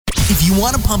If you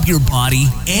want to pump your body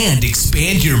and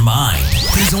expand your mind,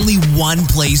 there's only one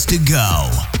place to go.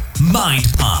 Mind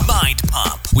Pump. Mind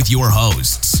Pump with your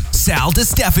hosts, Sal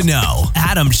DiStefano,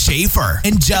 Adam Schafer,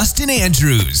 and Justin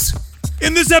Andrews.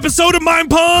 In this episode of Mind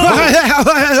Pump,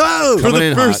 for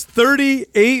the first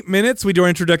 38 minutes, we do our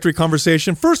introductory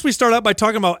conversation. First, we start out by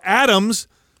talking about Adam's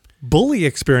bully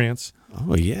experience.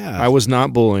 Oh, yeah. I was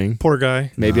not bullying. Poor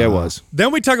guy. Maybe I was.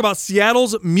 Then we talk about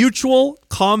Seattle's mutual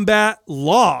combat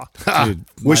law. Dude,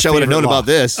 Wish I would have known about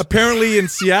this. Apparently in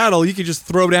Seattle, you can just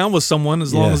throw down with someone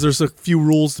as long as there's a few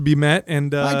rules to be met.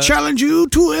 And I challenge you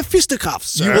to a fisticuff,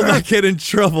 sir. you will not get in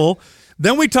trouble.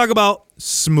 Then we talk about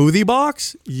Smoothie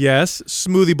Box. Yes,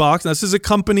 Smoothie Box. Now, this is a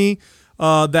company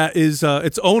that is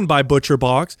it's owned by Butcher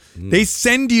Box. They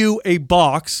send you a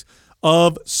box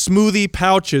of smoothie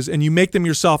pouches, and you make them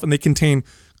yourself, and they contain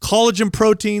collagen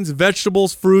proteins,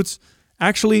 vegetables, fruits.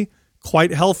 Actually, quite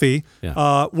healthy.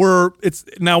 Yeah. We're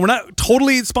not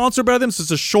totally sponsored by them, so it's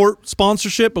a short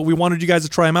sponsorship, but we wanted you guys to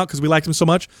try them out because we liked them so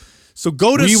much. So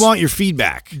go to We want your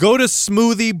feedback. Go to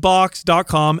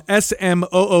smoothiebox.com,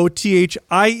 SMOOTHIE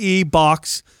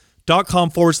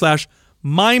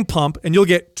box.com/mind pump, and you'll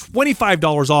get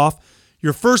 $25 off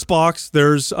your first box.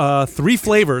 There's 3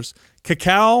 flavors: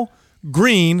 cacao,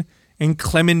 green, and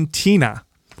clementina.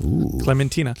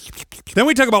 Clementina. Then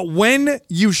we talk about when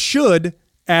you should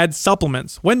add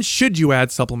supplements. When should you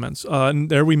add supplements? And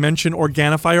there we mention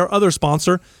Organifi, our other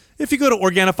sponsor. If you go to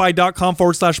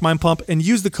Organifi.com/mind pump and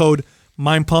use the code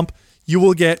mind pump, you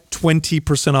will get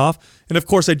 20% off. And of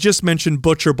course, I just mentioned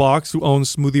Butcher Box, who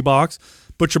owns Smoothie Box.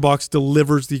 Butcher Box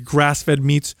delivers the grass-fed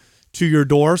meats to your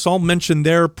door. So I'll mention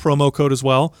their promo code as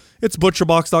well. It's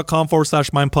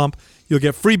butcherbox.com/mind pump. You'll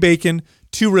get free bacon,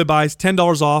 2 ribeyes,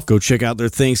 $10 off. Go check out their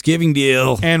Thanksgiving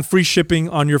deal. And free shipping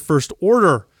on your first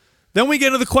order. Then we get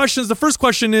into the questions. The first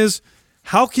question is,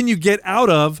 how can you get out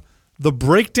of the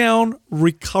breakdown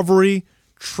recovery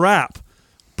trap?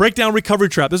 Breakdown recovery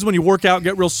trap. This is when you work out,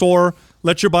 get real sore,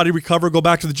 let your body recover, go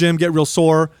back to the gym, get real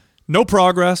sore. No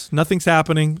progress. Nothing's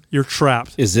happening. You're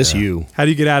trapped. Is this you? How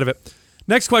do you get out of it?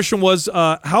 Next question was,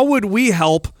 how would we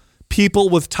help people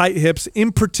with tight hips,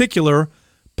 in particular,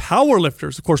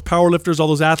 powerlifters? Of course, powerlifters, all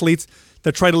those athletes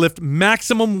that try to lift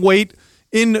maximum weight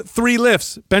in 3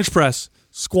 lifts: bench press,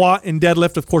 squat, and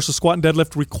deadlift. Of course, the squat and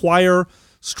deadlift require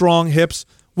strong hips.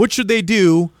 What should they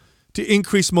do to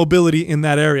increase mobility in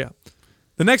that area?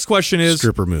 The next question is,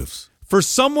 Stripper moves. for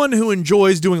someone who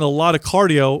enjoys doing a lot of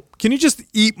cardio, can you just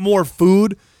eat more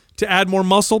food to add more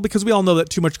muscle? Because we all know that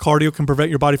too much cardio can prevent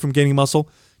your body from gaining muscle.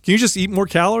 Can you just eat more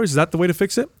calories? Is that the way to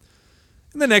fix it?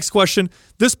 And the next question,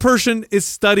 this person is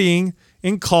studying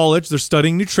in college. They're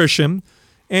studying nutrition,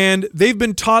 and they've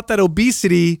been taught that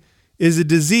obesity is a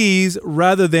disease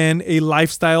rather than a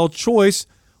lifestyle choice.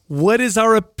 What is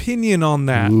our opinion on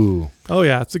that? Ooh. Oh,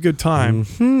 yeah, it's a good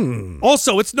time.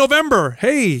 Also, it's November.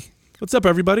 Hey, what's up,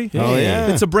 everybody? Oh, yeah.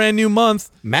 It's a brand new month.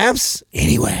 Maps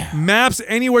Anywhere. Maps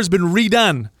Anywhere's been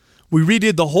redone. We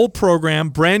redid the whole program,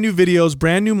 brand new videos,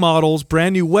 brand new models,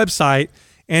 brand new website,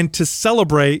 and to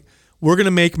celebrate, we're going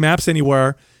to make Maps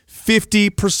Anywhere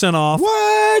 50% off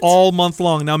all month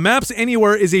long. Now, Maps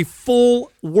Anywhere is a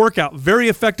full workout, very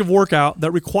effective workout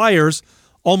that requires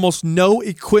almost no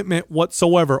equipment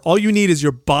whatsoever. All you need is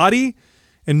your body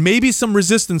and maybe some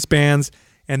resistance bands,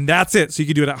 and that's it. So you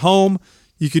can do it at home,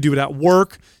 you could do it at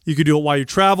work, you could do it while you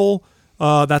travel.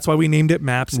 That's why we named it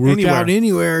Maps Anywhere. Workout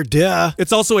anywhere, duh.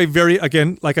 It's also a very,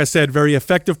 again, like I said, very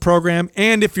effective program.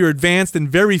 And if you're advanced and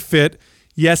very fit,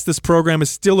 yes, this program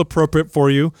is still appropriate for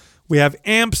you. We have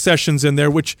AMP sessions in there,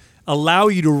 which allow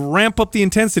you to ramp up the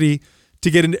intensity to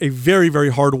get into a very,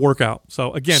 very hard workout.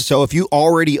 So again, So if you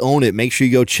already own it, make sure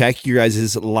you go check your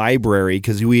guys' library,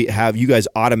 because we have you guys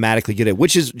automatically get it,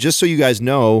 which is, just so you guys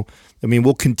know, I mean,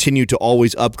 we'll continue to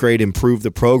always upgrade, improve the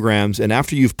programs. And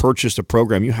after you've purchased a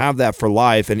program, you have that for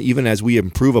life. And even as we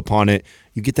improve upon it,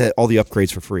 you get all the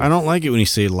upgrades for free. I don't like it when you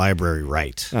say library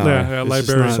right. yeah, It's just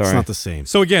library. not, it's not the same.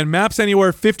 So again, Maps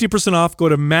Anywhere, 50% off. Go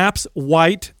to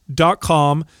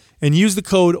mapswhite.com and use the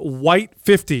code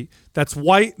WHITE50. That's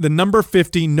white, the number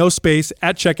 50, no space,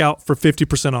 at checkout for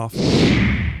 50% off.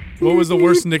 What was the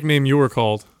worst nickname you were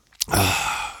called?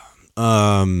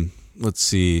 Let's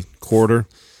see. Quarter.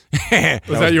 Was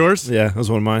that yours? Yeah, that was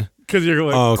one of mine. Because you're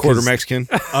like, Quarter Mexican.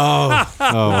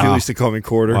 People used to call me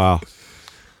Quarter. Wow.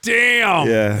 damn.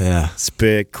 Yeah.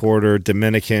 Spit, Quarter,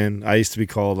 Dominican. I used to be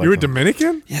called like You were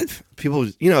Dominican? Yeah, people,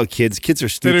 kids are They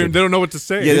stupid. don't know what to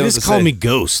say. Yeah, They don't just know what to call say. me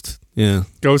Ghost. Yeah.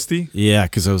 Ghosty? Yeah,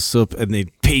 because I was so, and they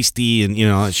pasty and,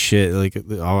 all that shit. Like, I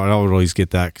would always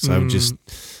get that because I would just,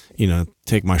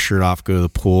 take my shirt off, go to the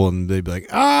pool, and they'd be like,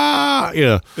 ah,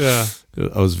 Yeah.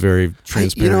 I was very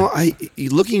transparent.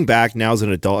 Looking back now as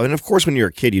an adult, and of course when you're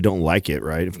a kid you don't like it,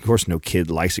 right? Of course no kid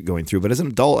likes it going through, but as an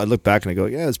adult I look back and I go,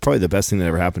 yeah, it's probably the best thing that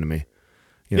ever happened to me.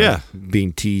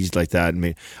 Being teased like that.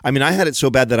 I had it so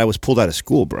bad that I was pulled out of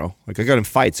school, bro. Like I got in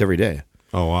fights every day.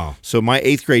 Oh wow! So my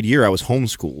 8th grade year I was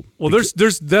homeschooled. Well,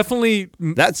 there's definitely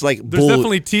that's like there's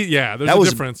definitely there's a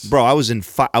difference, bro. I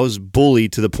was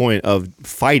bullied to the point of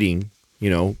fighting,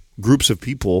 groups of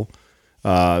people.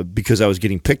 Because I was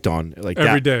getting picked on like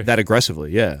every day that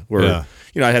aggressively, I had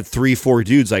 3-4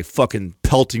 dudes like fucking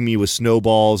pelting me with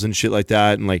snowballs and shit like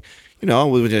that, and like I'm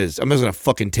not gonna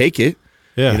fucking take it,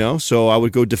 So I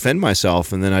would go defend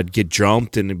myself, and then I'd get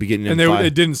jumped and be getting. And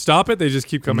it didn't stop it; they just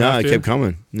keep coming. No, it kept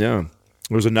coming. Yeah.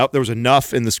 There was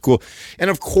enough in the school, and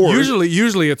of course,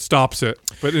 usually it stops it.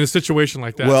 But in a situation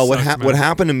like that, well, what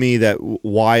happened to me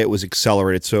why it was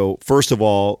accelerated. So first of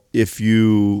all,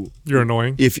 you're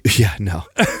annoying.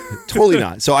 Totally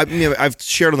not. So I've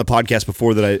shared on the podcast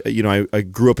before that I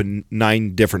grew up in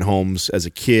 9 different homes as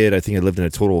a kid. I think I lived in a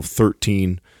total of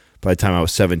 13 by the time I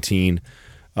was 17.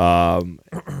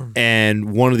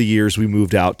 And one of the years we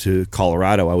moved out to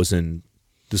Colorado,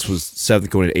 this was 7th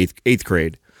going to 8th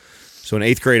grade. So in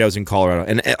 8th grade, I was in Colorado,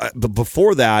 and but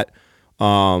before that,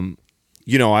 I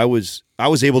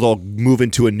was able to move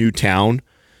into a new town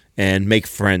and make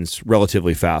friends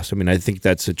relatively fast. I think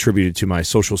that's attributed to my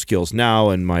social skills now,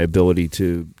 and my ability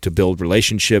to build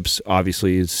relationships.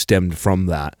 Obviously, is stemmed from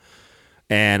that.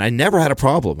 And I never had a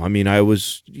problem. I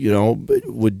was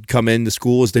would come into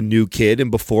school as the new kid, and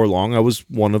before long, I was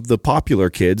one of the popular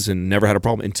kids, and never had a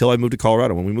problem until I moved to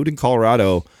Colorado. When we moved in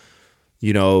Colorado,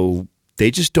 they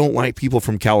just don't like people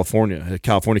from California, a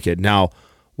California kid. Now,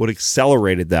 what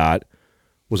accelerated that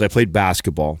was I played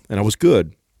basketball, and I was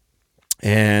good.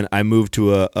 And I moved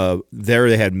to there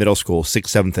they had middle school, 6th,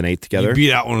 7th, and 8th together. You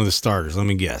beat out one of the starters, let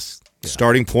me guess. Yeah.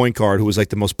 Starting point guard, who was like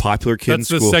the most popular kid in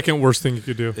school. That's the second worst thing you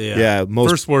could do. Yeah.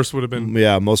 First worst would have been.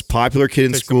 Yeah, most popular kid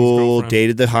in school,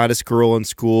 dated the hottest girl in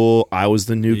school. I was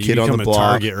the new kid on the block.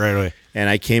 Target right away. And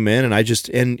I came in, and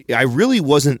I really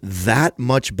wasn't that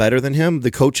much better than him. The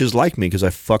coaches liked me because I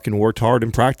fucking worked hard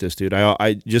in practice, dude.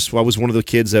 I was one of the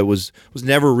kids that was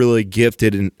never really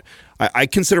gifted, and I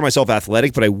consider myself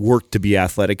athletic, but I worked to be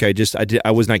athletic.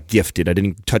 I was not gifted. I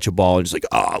didn't touch a ball and just like,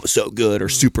 I was so good or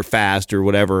super fast or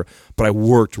whatever. But I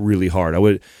worked really hard.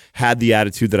 I had the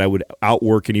attitude that I would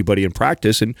outwork anybody in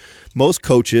practice, and most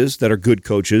coaches that are good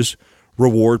coaches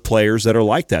reward players that are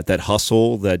like that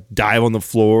hustle, that dive on the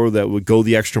floor, that would go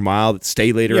the extra mile, that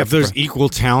stay later. Yeah, if there's equal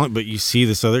talent, but you see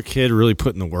this other kid really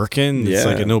putting the work in, it's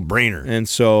like a no-brainer. And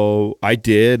so I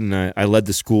did, and I led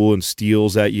the school in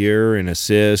steals that year and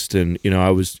assists, and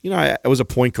I was a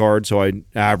point guard, so I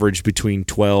averaged between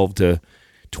 12 to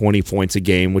 20 points a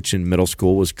game, which in middle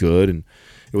school was good, and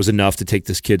it was enough to take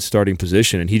this kid's starting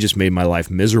position, and he just made my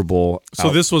life miserable. So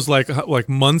this was like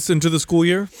months into the school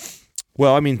year?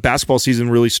 Well, basketball season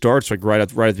really starts like right at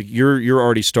the you're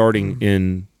already starting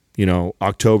in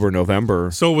October,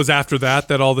 November. So it was after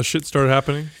that all the shit started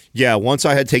happening? Yeah, once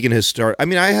I had taken his start. I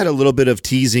had a little bit of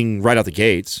teasing right out the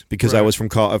gates because I was from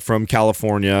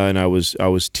California, and I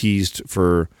was teased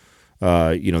for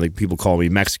people call me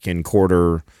Mexican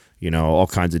Quarter, all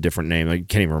kinds of different names. I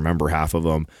can't even remember half of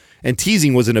them. And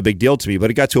teasing wasn't a big deal to me, but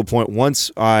it got to a point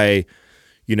once I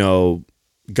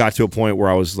got to a point where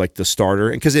I was like the starter,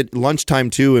 and because at lunchtime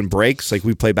too and breaks, like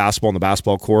we play basketball in the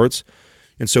basketball courts,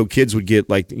 and so kids would get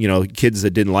kids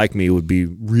that didn't like me would be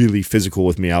really physical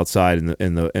with me outside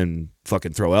and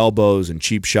fucking throw elbows and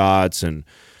cheap shots, and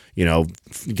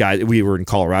guys, we were in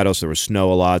Colorado, so there was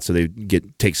snow a lot, so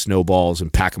they'd take snowballs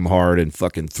and pack them hard and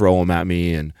fucking throw them at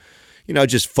me, and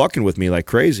just fucking with me like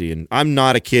crazy. And I'm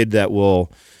not a kid that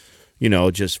will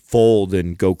just fold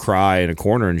and go cry in a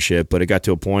corner and shit, but it got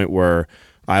to a point where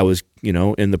I was,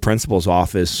 in the principal's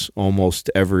office almost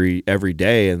every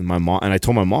day, and I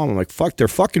told my mom, I'm like, fuck, they're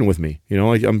fucking with me.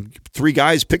 I'm 3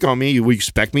 guys pick on me. We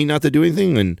expect me not to do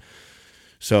anything, and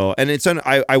so, and it's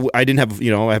I didn't have,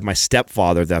 I have my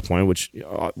stepfather at that point, which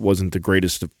wasn't the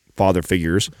greatest of father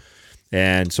figures.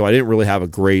 And so I didn't really have a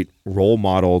great role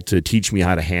model to teach me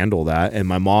how to handle that. And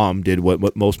my mom did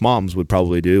what most moms would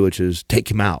probably do, which is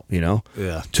take him out,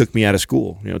 Yeah. Took me out of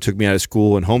school, and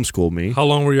homeschooled me. How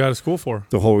long were you out of school for?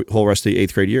 The whole rest of the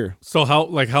 8th grade year. So how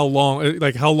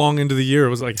long into the year? It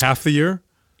was like half the year?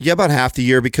 Yeah, about half the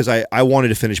year, because I wanted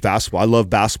to finish basketball. I love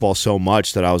basketball so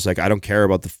much that I was like, I don't care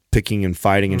about the picking and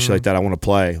fighting and shit like that. I want to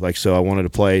play. So I wanted to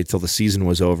play till the season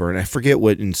was over. And I forget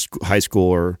what in high school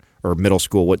or middle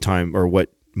school, what time or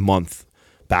what month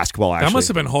basketball actually. That must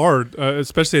have been hard,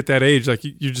 especially at that age. Like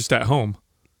you're just at home.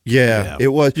 Yeah, it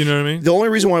was. You know what I mean? The only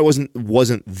reason why it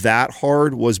wasn't that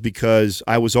hard was because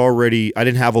I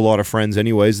didn't have a lot of friends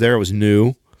anyways there. It was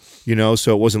new,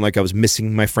 so it wasn't like I was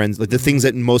missing my friends. Like the things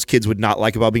that most kids would not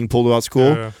like about being pulled about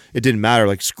school, it didn't matter.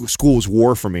 Like school was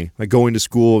war for me. Like going to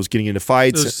school, I was getting into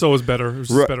fights. So it was better. It was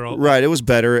just better. Right, it was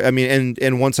better. I mean,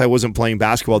 and once I wasn't playing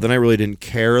basketball, then I really didn't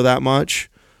care that much.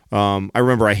 I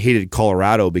remember I hated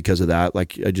Colorado because of that.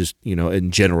 Like I just,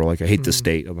 in general, like I hate the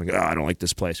state. I'm like, I don't like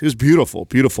this place. It was beautiful,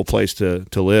 beautiful place to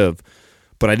live,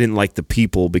 but I didn't like the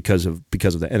people because of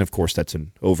that. And of course, that's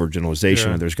an overgeneralization.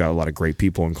 Yeah. And there's got a lot of great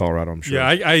people in Colorado, I'm sure. Yeah,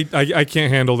 I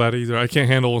can't handle that either. I can't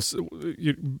handle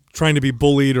trying to be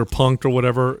bullied or punked or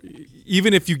whatever.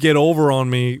 Even if you get over on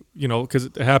me, because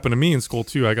it happened to me in school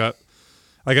too. I got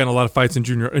in a lot of fights in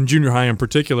junior high in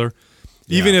particular.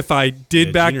 Even if I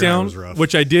did back down,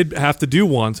 which I did have to do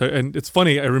once, and it's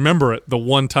funny, I remember it, the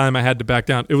one time I had to back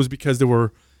down, it was because there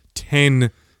were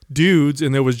 10 dudes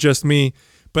and there was just me.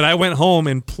 But I went home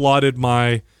and plotted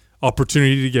my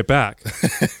opportunity to get back.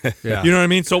 Yeah. You know what I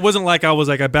mean? So it wasn't like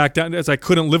I backed down, as I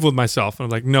couldn't live with myself. And I'm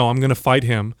like, no, I'm going to fight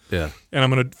him. Yeah. And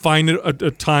I'm going to find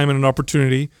a time and an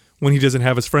opportunity when he doesn't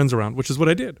have his friends around, which is what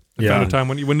I did. I found a time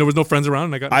when there was no friends around,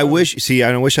 and I got. I wish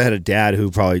I had a dad who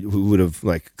would have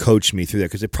like coached me through that,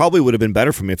 because it probably would have been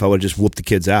better for me if I would have just whooped the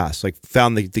kid's ass. Like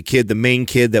found the main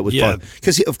kid that was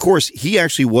because of course he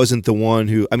actually wasn't the one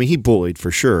who. I mean, he bullied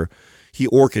for sure. He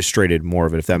orchestrated more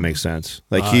of it, if that makes sense.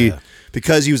 Like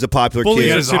because he was a popular Bullies He kid.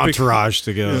 had his entourage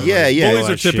to go. Yeah. Bullies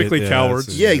are typically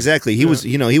cowards. Yeah, exactly. He was,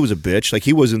 he was a bitch. Like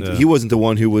he wasn't the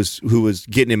one who was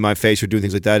getting in my face or doing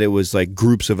things like that. It was like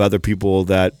groups of other people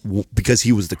that, because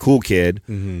he was the cool kid,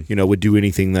 would do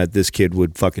anything that this kid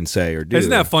would fucking say or do.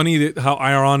 Isn't that funny that how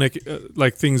ironic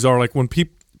like things are? Like when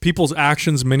people's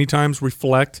actions many times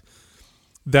reflect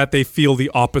that they feel the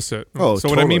opposite. Oh, so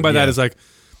what I mean by that is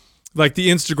like the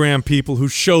Instagram people who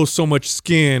show so much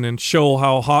skin and show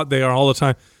how hot they are all the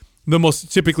time, the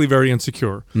most typically very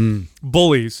insecure.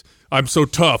 Bullies, I'm so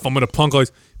tough, I'm going to punk all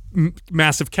these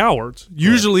massive cowards.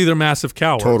 Usually they're massive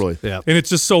cowards. Totally. Yeah. And it's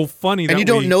just so funny that and you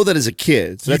don't know that as a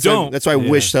kid. So that's why I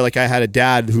wish that like I had a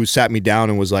dad who sat me down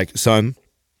and was like, son,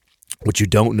 what you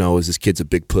don't know is this kid's a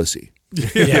big pussy.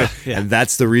 Yeah. And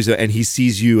that's the reason, and he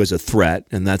sees you as a threat,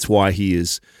 and that's why he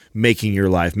is making your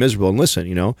life miserable. And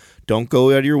listen, don't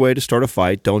go out of your way to start a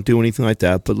fight. Don't do anything like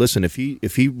that. But listen, if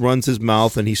he runs his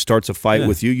mouth and he starts a fight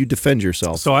with you, you defend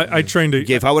yourself. So I trained to.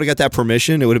 If I would have got that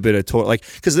permission, it would have been a total, like,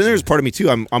 because then there's part of me too.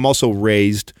 I'm also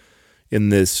raised in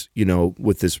this,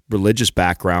 with this religious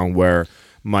background where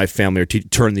my family are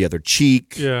turn the other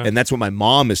cheek, and that's what my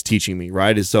mom is teaching me,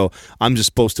 right? Is so I'm just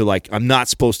supposed to I'm not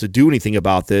supposed to do anything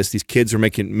about this. These kids are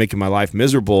making my life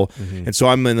miserable, and so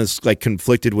I'm in this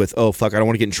conflicted with, oh fuck, I don't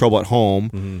want to get in trouble at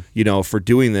home, for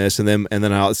doing this, and then at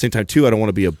the same time too, I don't want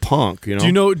to be a punk, Do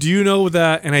you know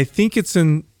that? And I think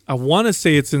I want to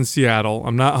say it's in Seattle.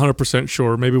 I'm not 100%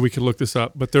 sure. Maybe we could look this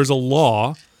up. But there's a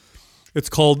law. It's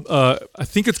called I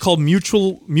think it's called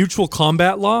mutual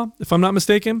combat law, if I'm not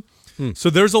mistaken.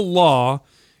 So there's a law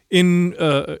in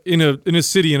a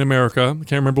city in America, I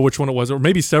can't remember which one it was, or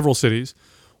maybe several cities,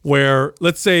 where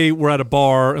let's say we're at a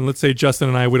bar and let's say Justin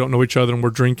and I, we don't know each other and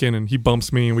we're drinking and he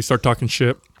bumps me and we start talking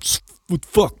shit. What the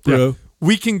fuck, bro? Yeah.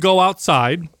 We can go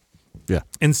outside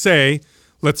and say,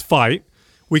 let's fight.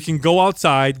 We can go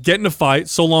outside, get in a fight,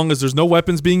 so long as there's no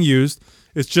weapons being used.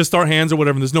 It's just our hands or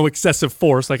whatever, and there's no excessive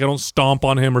force. Like I don't stomp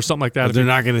on him or something like that. But they're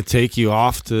not going to take you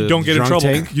off to. You don't get in trouble.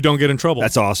 Tank? You don't get in trouble.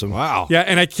 That's awesome. Wow. Yeah,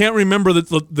 and I can't remember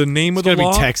the name of the law.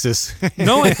 It's going to be Texas.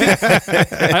 No,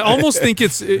 I almost think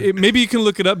it's. Maybe you can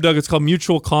look it up, Doug. It's called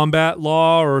mutual combat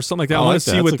law or something like that. I want to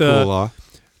see what the. Cool law.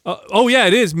 Oh yeah,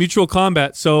 it is mutual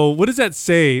combat. So what does that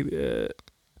say?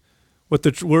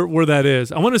 Where that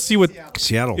is? I want to see what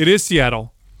Seattle. It is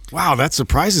Seattle. Wow, that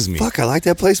surprises me. Fuck, I like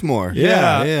that place more.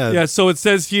 Yeah. So it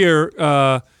says here,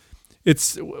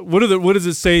 it's what does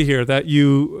it say here? That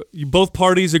you both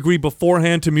parties agree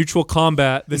beforehand to mutual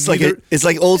combat. It's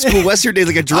like old school Western days,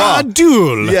 like a draw. A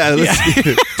duel. Yeah.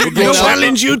 We'll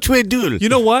challenge you to a duel. You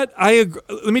know what?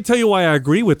 Let me tell you why I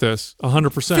agree with this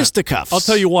 100%. Fisticuffs. I'll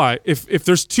tell you why. If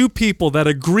there's two people that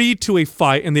agree to a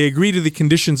fight and they agree to the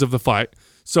conditions of the fight,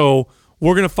 so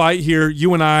we're gonna fight here,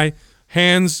 you and I.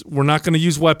 Hands, we're not going to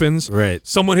use weapons. Right.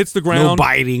 Someone hits the ground. No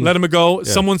biting. Let him go. Yeah.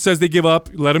 Someone says they give up.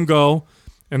 Let him go.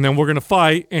 And then we're going to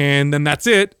fight. And then that's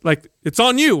it. Like, it's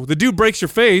on you. The dude breaks your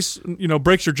face,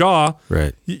 breaks your jaw.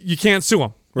 Right. You can't sue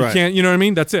him. Right. You can't, you know what I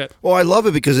mean? That's it. Well, I love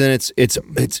it because then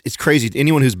it's crazy.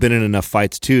 Anyone who's been in enough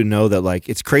fights too know that like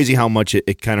it's crazy how much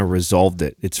it kind of resolved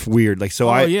it. It's weird. Like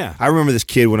I remember this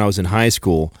kid when I was in high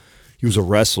school. He was a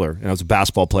wrestler, and I was a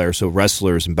basketball player, so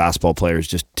wrestlers and basketball players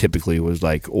just typically was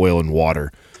like oil and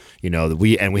water. you know,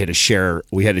 we had to share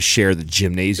the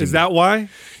gymnasium. Is that why?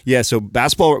 Yeah, so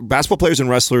basketball players and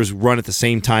wrestlers run at the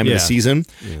same time in the season,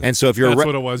 and so if you're That's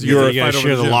what it was. You You're gotta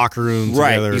share the locker room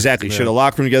right, together. exactly. Yeah. Share the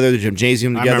locker room together, the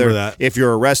gymnasium together. remember that. If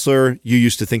you're a wrestler, you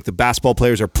used to think the basketball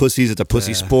players are pussies. It's a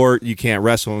pussy sport. You can't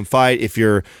wrestle and fight. If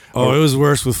you're it was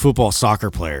worse with football,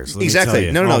 soccer players. Let me tell exactly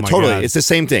you. no, Oh my totally. God. It's the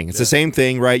same thing. It's the same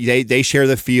thing, right? They share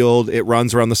the field. It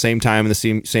runs around the same time in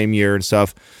the same year and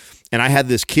stuff. And I had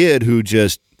this kid who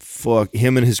just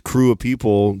him and his crew of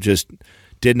people just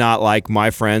did not like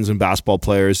my friends and basketball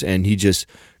players, and he just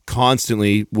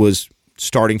constantly was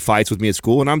starting fights with me at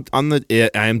school. And I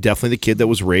am definitely the kid that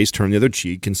was raised turn the other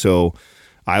cheek, and so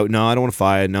I don't want to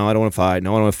fight. No, I don't want to fight.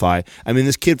 No, I don't want to fight. I mean,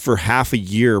 this kid for half a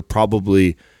year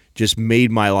probably just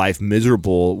made my life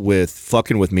miserable with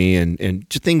fucking with me and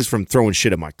just things from throwing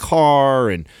shit at my car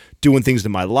and doing things to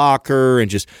my locker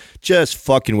and just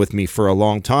fucking with me for a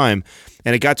long time.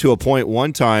 And it got to a point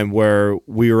one time where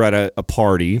we were at a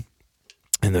party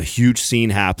and the huge scene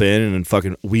happened and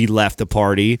fucking we left the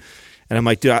party. And I'm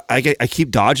like, dude, I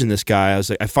keep dodging this guy. I was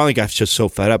like, I finally got just so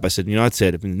fed up. I said, you know, that's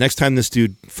it. If the next time this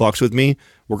dude fucks with me,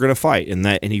 we're going to fight. And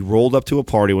he rolled up to a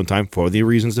party one time for the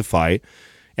reasons to fight.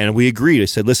 And we agreed. I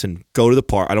said, listen, go to the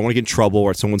park. I don't want to get in trouble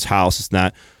or at someone's house. It's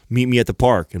not. Meet me at the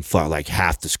park. And like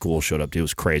half the school showed up. Dude, it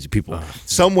was crazy. People,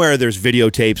 somewhere there's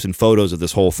videotapes and photos of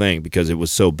this whole thing because it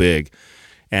was so big.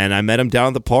 And I met him down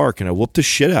at the park and I whooped the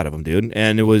shit out of him, dude.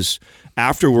 And it was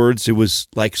afterwards, it was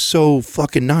like so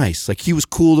fucking nice. Like he was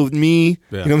cool with me. Yeah.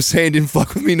 You know what I'm saying? Didn't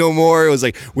fuck with me no more. It was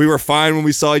like we were fine when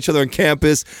we saw each other on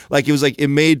campus. Like it was like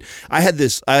I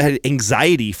had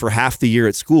anxiety for half the year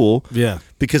at school. Yeah.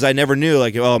 Because I never knew,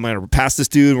 like, oh, I'm going to pass this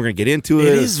dude. We're going to get into it.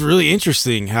 It is really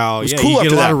interesting how was you cool get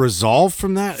after a lot that. of resolve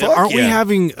from that. Fuck Aren't we yeah.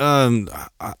 having?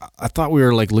 I thought we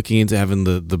were like looking into having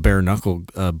the bare knuckle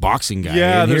boxing guy.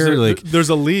 Yeah, in here. there's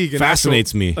a league.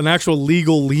 Fascinates me. An actual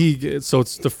legal league. So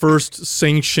it's the first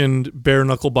sanctioned bare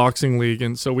knuckle boxing league,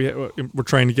 and so we're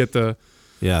trying to get the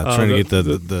trying to get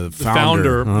the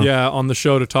founder, on the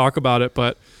show to talk about it.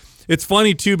 But it's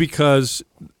funny too because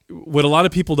what a lot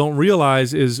of people don't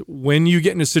realize is when you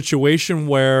get in a situation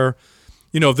where,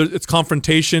 you know, it's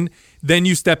confrontation, then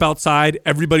you step outside,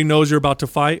 everybody knows you're about to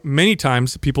fight. Many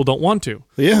times people don't want to.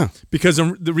 Yeah. Because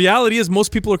the reality is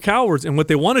most people are cowards, and what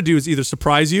they want to do is either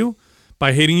surprise you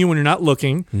by hating you when you're not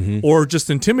looking or just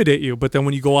intimidate you. But then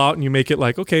when you go out and you make it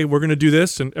like, okay, we're going to do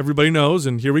this and everybody knows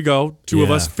and here we go, two of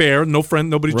us, fair,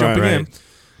 nobody jumping in.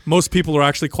 Most people are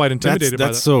actually quite intimidated by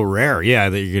that. That's so rare,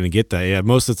 that you're going to get that. Yeah,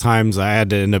 most of the times I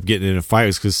had to end up getting in a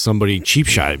fight because somebody cheap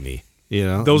shotted me. You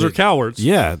know, those are cowards.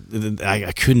 Yeah,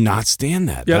 I could not stand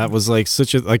that. Yep. That was like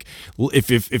such a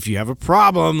if you have a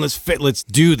problem, let's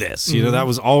do this. You know, that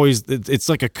was always it's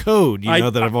like a code.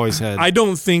 That I've always had. I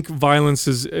don't think violence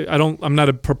is. I'm not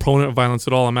a proponent of violence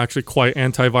at all. I'm actually quite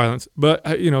anti-violence. But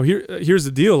here's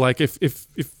the deal. Like if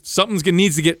something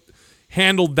needs to get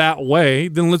handled that way,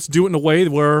 then let's do it in a way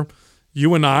where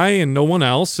you and I and no one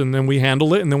else, and then we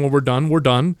handle it, and then when we're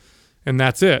done. And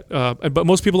that's it. But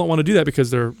most people don't want to do that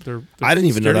because they're I didn't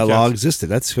even know that law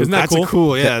existed. Isn't that cool?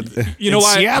 Cool, yeah. You know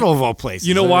why? Seattle of all places.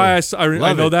 You know why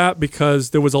I know that? Because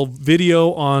there was a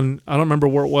video on, I don't remember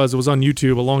where it was on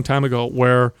YouTube a long time ago,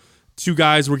 where two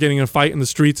guys were getting in a fight in the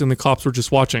streets and the cops were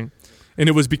just watching. And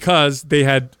it was because they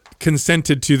had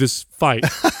consented to this fight.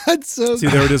 See,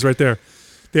 there it is right there.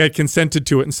 They had consented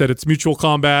to it and said it's mutual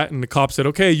combat. And the cop said,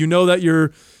 okay, you know that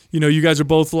you guys are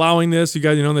both allowing this. You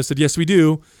guys, and they said, yes, we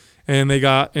do. And they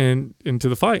got into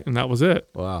the fight, and that was it.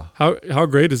 Wow. How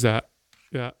great is that?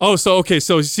 Yeah. Oh, so you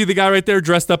see the guy right there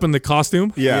dressed up in the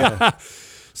costume? Yeah.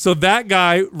 So that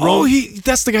guy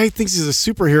that's the guy who thinks he's a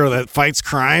superhero that fights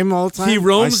crime all the time. He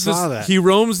roams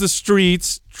the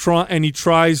streets and he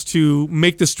tries to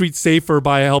make the streets safer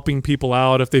by helping people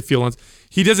out if they feel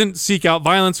he doesn't seek out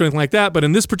violence or anything like that, but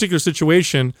in this particular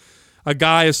situation, a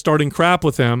guy is starting crap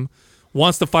with him.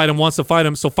 Wants to fight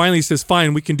him. So finally he says,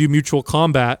 fine, we can do mutual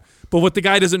combat. But what the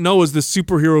guy doesn't know is this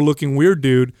superhero-looking weird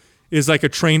dude is like a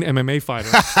trained MMA fighter.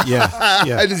 Yeah.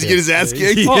 I just get his ass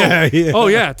kicked. Oh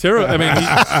yeah, terrible. I mean,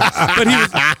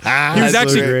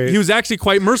 he was actually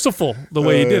quite merciful the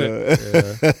way he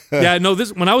did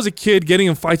it. When I was a kid, getting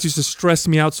in fights used to stress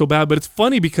me out so bad. But it's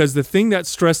funny because the thing that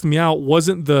stressed me out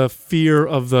wasn't the fear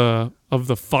of the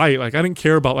fight. Like I didn't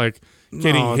care about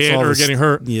getting hit or getting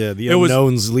hurt. Yeah, the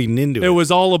unknowns leading into it. It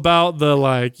was all about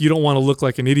you don't want to look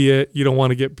like an idiot. You don't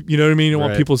want to get, you know what I mean? You don't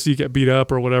want people to see you get beat up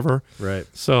or whatever. Right.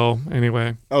 So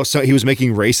anyway. Oh, so he was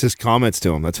making racist comments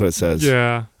to him. That's what it says.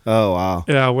 Yeah. Oh, wow.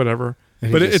 Yeah, whatever.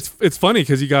 But it's funny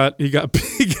because he got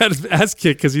got his ass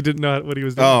kicked because he didn't know what he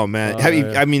was doing. Oh man,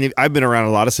 I mean, I've been around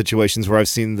a lot of situations where I've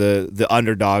seen the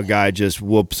underdog guy just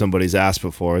whoop somebody's ass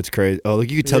before. It's crazy. Oh, look,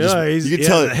 you can tell. You can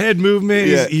tell the head movement.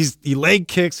 Yeah. He leg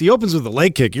kicks. He opens with a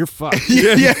leg kick. You're fucked.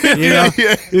 yeah.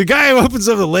 The guy who opens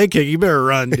up the leg kick, you better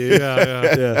run, dude.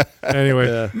 Yeah.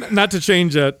 Anyway, not to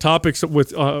change topics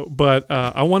but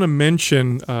I want to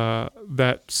mention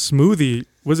that smoothie.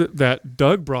 Was it that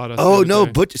Doug brought us? Oh no,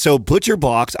 so Butcher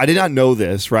Box. I did not know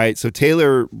this, right? So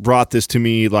Taylor brought this to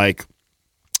me like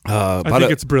I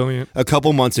think it's brilliant. A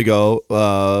couple months ago.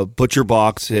 Butcher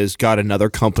Box has got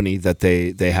another company that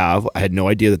they have. I had no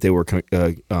idea that they were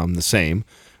the same,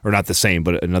 or not the same,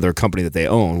 but another company that they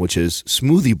own, which is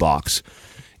Smoothie Box,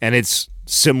 and it's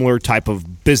similar type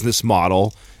of business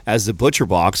model as the Butcher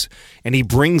Box, and he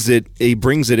brings it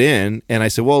in, and I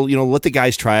said, well, let the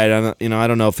guys try it. I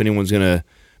don't know if anyone's gonna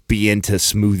be into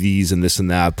smoothies and this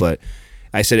and that, but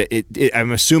I said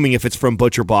I'm assuming if it's from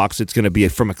Butcher Box, it's going to be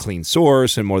from a clean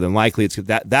source, and more than likely it's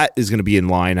that is going to be in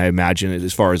line. I imagine,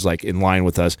 as far as like in line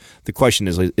with us. The question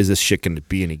is this shit going to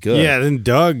be any good? Yeah. Then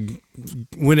Doug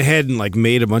went ahead and like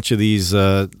made a bunch of these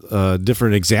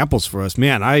different examples for us.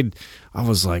 Man, I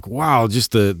was like, wow,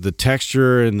 just the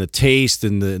texture and the taste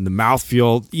and the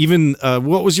mouthfeel. Even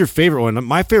what was your favorite one?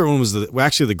 My favorite one was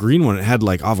actually the green one. It had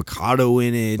like avocado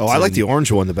in it. Oh, I like the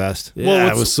orange one the best. Yeah,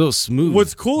 well, it was so smooth.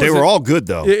 What's cool they is were all good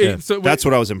though. So that's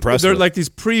what I was impressed they're with. like these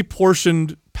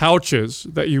pre-portioned pouches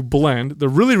that you blend. They're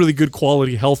really, really good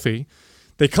quality, healthy.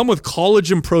 They come with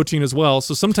collagen protein as well.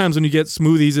 So sometimes when you get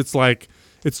smoothies,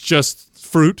 it's just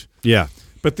fruit. Yeah.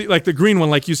 But the green one,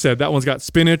 like you said, that one's got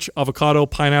spinach, avocado,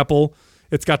 pineapple.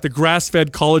 It's got the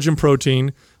grass-fed collagen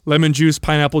protein, lemon juice,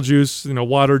 pineapple juice,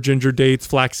 water, ginger, dates,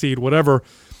 flaxseed, whatever.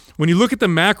 When you look at the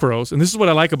macros, and this is what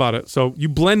I like about it. So you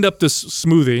blend up this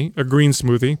smoothie, a green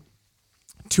smoothie,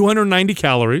 290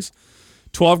 calories,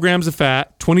 12 grams of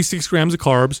fat, 26 grams of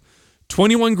carbs,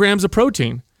 21 grams of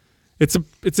protein. It's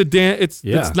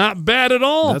not bad at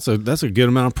all. That's a good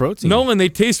amount of protein. No, and they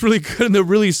taste really good and they're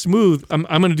really smooth. I'm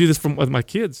going to do this with my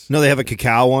kids. No, they have a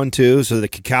cacao one too. So the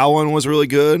cacao one was really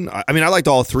good. I mean, I liked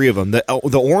all three of them. The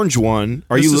orange one.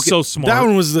 So smart? That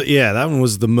one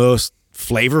was the most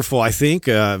flavorful, I think.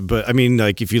 But I mean,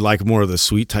 like if you like more of the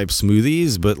sweet type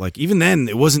smoothies, but like even then,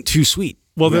 it wasn't too sweet.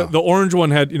 Well, the orange one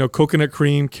had coconut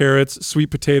cream, carrots, sweet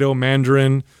potato,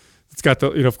 mandarin. It's got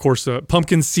the of course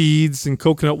pumpkin seeds and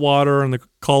coconut water and the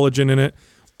collagen in it.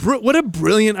 What a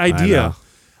brilliant idea!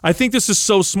 I think this is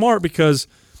so smart because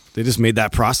they just made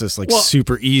that process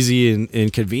super easy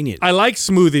and convenient. I like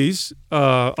smoothies.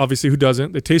 Obviously, who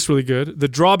doesn't? They taste really good. The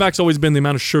drawback's always been the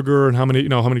amount of sugar and how many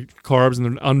carbs, and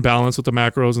they're unbalanced with the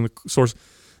macros and the source.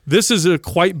 This is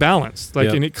quite balanced,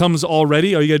 and it comes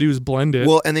already. All you gotta do is blend it.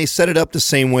 Well, and they set it up the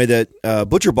same way that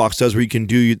Butcher Box does, where you can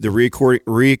do the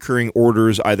reoccurring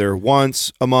orders either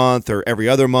once a month or every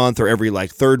other month or every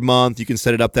third month. You can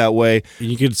set it up that way.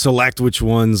 You can select which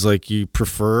ones you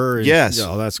prefer. Yes.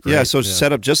 Oh, that's great. Yeah, so it's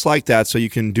set up just like that, so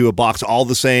you can do a box all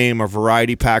the same or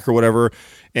variety pack or whatever.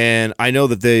 And I know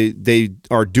that they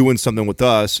are doing something with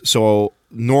us. So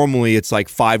normally it's like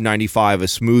 $5.95 a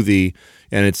smoothie.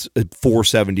 And it's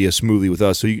 $4.70 a smoothie with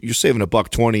us, so you're saving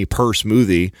 $1.20 per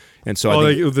smoothie. And so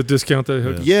I think the discount they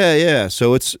had. Yeah.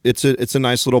 So it's a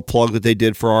nice little plug that they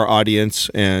did for our audience.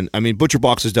 And I mean, Butcher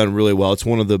Box has done really well. It's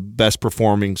one of the best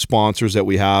performing sponsors that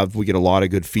we have. We get a lot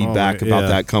of good feedback about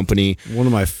that company. One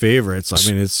of my favorites.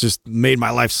 I mean, it's just made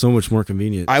my life so much more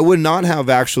convenient. I would not have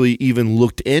actually even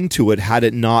looked into it had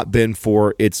it not been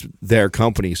for their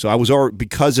company. So I was already,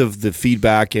 because of the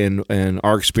feedback and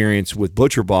our experience with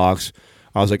Butcher Box,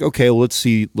 I was like, okay, well, let's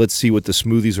see what the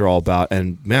smoothies are all about.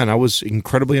 And man, I was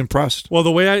incredibly impressed. Well,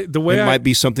 the way it might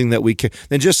be something that we can.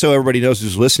 And just so everybody knows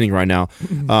who's listening right now,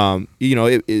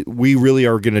 we really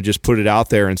are going to just put it out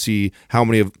there and see how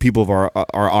many of people of our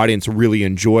audience really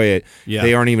enjoy it. Yeah.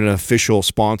 They aren't even an official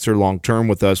sponsor long term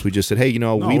with us. We just said, hey, we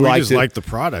liked it. Like the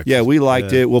product. Yeah, we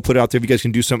liked it. We'll put it out there. If you guys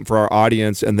can do something for our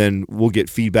audience, and then we'll get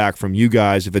feedback from you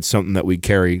guys if it's something that we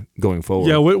carry going forward.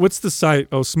 Yeah. What's the site?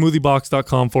 Oh,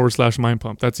 smoothiebox.com/mind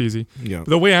pump. That's easy. Yeah.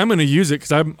 The way I'm going to use it,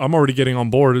 because I'm already getting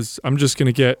on board, is I'm just going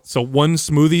to get one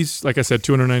smoothies, like I said,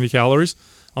 290 calories.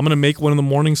 I'm going to make one in the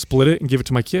morning, split it, and give it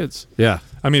to my kids. Yeah.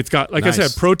 I mean, it's got, like I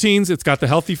said, proteins. It's got the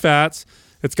healthy fats.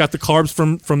 It's got the carbs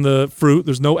from the fruit.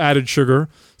 There's no added sugar.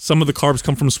 Some of the carbs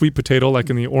come from sweet potato, like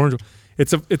in the orange.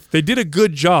 They did a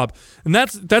good job, and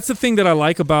that's the thing that I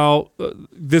like about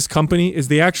this company is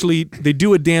they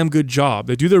do a damn good job.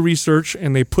 They do their research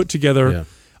and they put together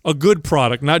a good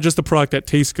product, not just a product that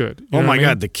tastes good. You Oh know my what I mean?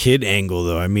 God, the kid angle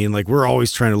though. I mean, like we're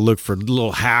always trying to look for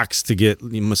little hacks to get,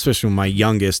 especially my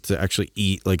youngest, to actually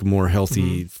eat like more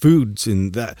healthy foods,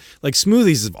 and that like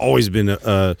smoothies have always been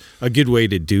a good way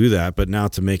to do that. But now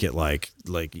to make it like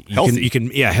Healthy. you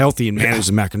can healthy and manage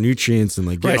the macronutrients and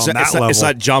like get on that level. It's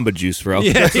not Jamba Juice, bro.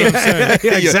 yeah,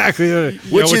 exactly.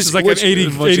 Which is like an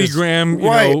 80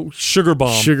 gram sugar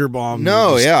bomb. Sugar bomb.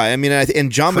 No, just- yeah. I mean,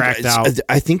 and Jamba, cracked out.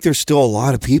 I think there's still a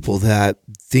lot of people that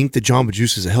think the Jamba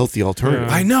Juice is a healthy alternative.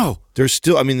 Yeah. I know. There's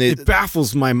still, I mean, It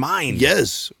baffles my mind.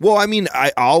 yes. Well, I mean,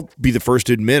 I'll be the first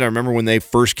to admit, I remember when they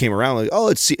first came around, like,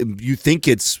 oh, you think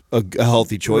it's a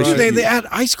healthy choice. Dude, they add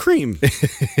ice cream.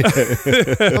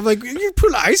 I'm like, you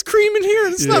put ice cream in here?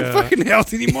 It's not Yeah. fucking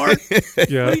healthy anymore.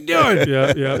 Yeah. What are you doing?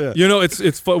 Yeah. You know,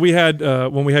 it's fun. We had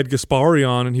when we had Gaspari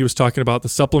on, and he was talking about the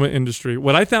supplement industry.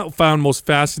 What I found most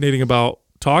fascinating about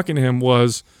talking to him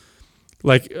was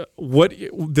like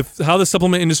how the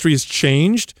supplement industry has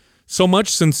changed so much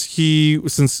since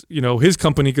his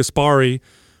company Gaspari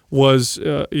was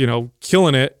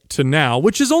killing it to now,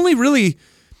 which is only really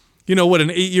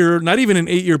not even an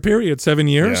 8 year period, 7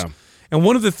 years. Yeah. And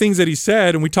one of the things that he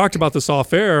said, and we talked about this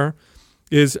off air,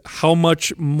 is how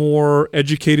much more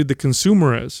educated the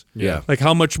consumer is. Yeah. Like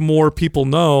how much more people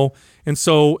know. And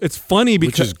so it's funny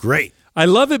Which because is great. I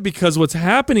love it because what's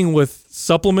happening with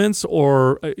supplements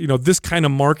or this kind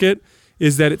of market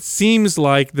is that it seems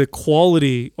like the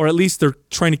quality, or at least they're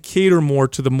trying to cater more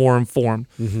to the more informed.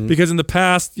 Because in the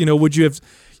past, would you have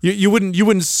you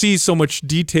wouldn't see so much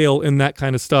detail in that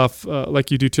kind of stuff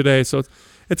like you do today. So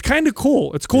it's kind of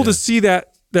cool. It's cool to see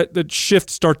that shift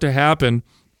start to happen.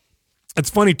 It's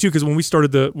funny too because when we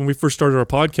first started our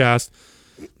podcast,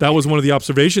 that was one of the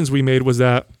observations we made was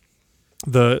that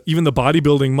even the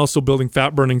bodybuilding, muscle building,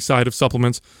 fat burning side of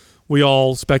supplements, we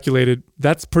all speculated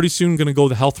that's pretty soon going to go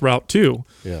the health route too.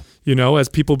 Yeah. As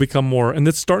people become more, and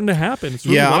it's starting to happen. It's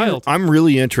really wild. I'm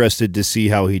really interested to see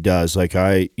how he does. Like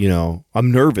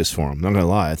I'm nervous for him. I'm not gonna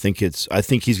lie. I think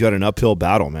he's got an uphill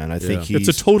battle, man. I think It's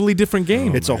a totally different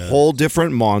game. It's a whole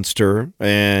different monster,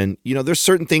 and there's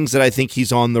certain things that I think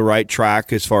he's on the right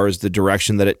track as far as the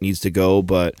direction that it needs to go.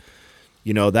 But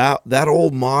that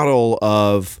old model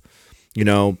of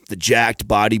the jacked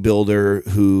bodybuilder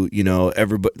who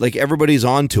everybody's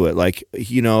onto it. Like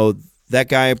that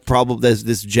guy probably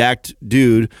this jacked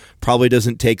dude probably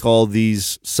doesn't take all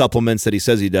these supplements that he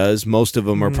says he does. Most of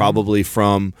them are probably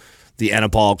from the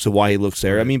anabolics of why he looks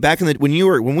there. I mean, back when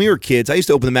we were kids, I used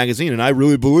to open the magazine and I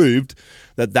really believed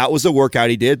that was the workout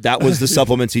he did. That was the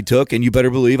supplements he took, and you better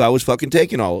believe I was fucking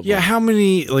taking all of them. Yeah, how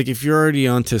many, like, if you're already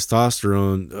on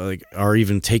testosterone, like, are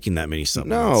even taking that many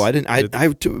supplements? No, I didn't. I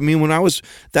mean, when I was,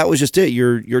 that was just it.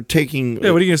 You're taking.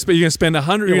 Yeah, what are you going to spend? You're going to spend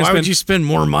 $100. Why would you spend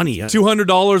more money?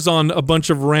 $200 on a bunch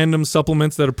of random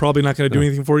supplements that are probably not going to do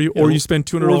anything for you, or you spend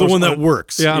 $200 or the one that on-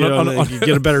 works. Yeah, you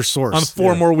get a better source on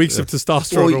 4 more weeks of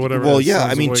testosterone or whatever. Well, it is. yeah.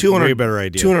 Sounds I mean, like a $200 way better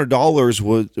idea. $200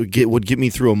 would get me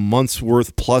through a month's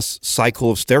worth plus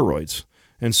cycle of steroids.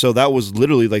 And so that was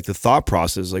literally like the thought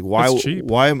process. Like, why? It's cheap.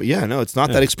 Why? No, it's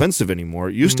not that expensive anymore.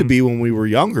 It used to be when we were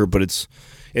younger, but it's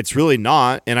really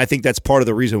not. And I think that's part of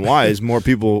the reason why is more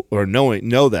people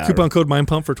know that. Coupon code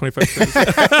MindPump for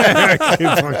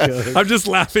 25%. I'm just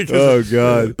laughing. Oh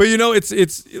God. But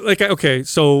it's like, okay,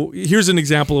 so here's an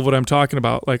example of what I'm talking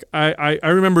about. Like I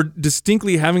remember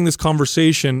distinctly having this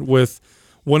conversation with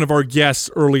one of our guests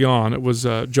early on. It was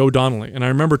Joe Donnelly. And I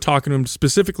remember talking to him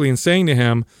specifically and saying to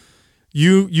him,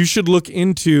 you should look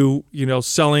into,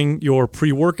 selling your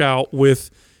pre-workout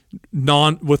with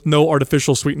no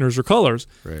artificial sweeteners or colors.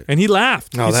 Right. And he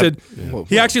laughed. No, he that- said, yeah.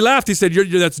 he actually laughed. He said,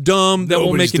 that's dumb. That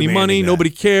won't Nobody's make any money. demanding that. Nobody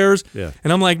cares. Yeah.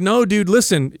 And I'm like, no, dude,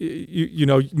 listen,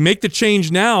 you make the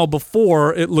change now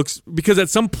before it looks, because at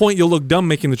some point you'll look dumb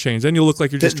making the change. Then you'll look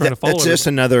like you're just trying to follow That's just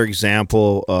everybody. another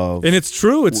example of And it's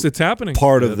true. It's happening.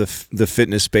 part of the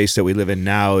fitness space that we live in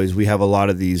now is we have a lot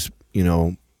of these,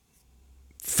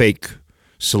 fake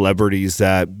celebrities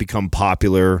that become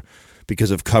popular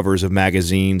because of covers of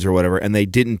magazines or whatever, and they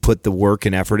didn't put the work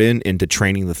and effort into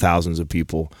training the thousands of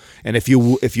people. And if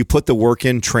you put the work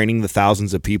in training the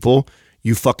thousands of people,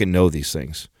 you fucking know these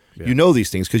things. Yeah. You know these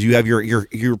things because you have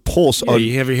your pulse. Yeah,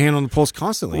 you have your hand on the pulse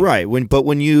constantly. Right.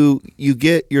 When you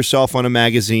get yourself on a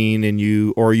magazine and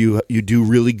you do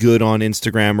really good on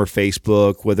Instagram or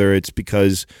Facebook, whether it's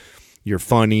because you're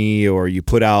funny or you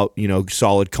put out,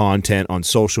 solid content on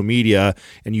social media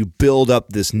and you build up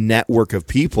this network of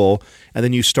people, and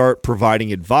then you start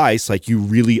providing advice like you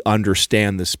really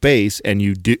understand the space, and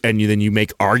then you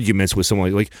make arguments with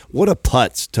someone like what a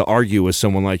putz to argue with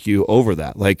someone like you over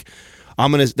that. Like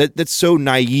That's so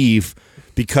naive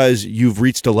because you've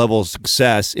reached a level of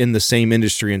success in the same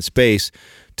industry and space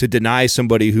to deny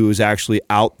somebody who is actually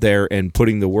out there and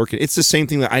putting the work in. It's the same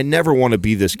thing that I never want to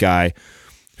be this guy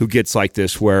who gets like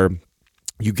this, where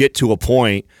you get to a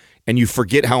point and you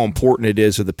forget how important it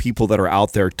is of the people that are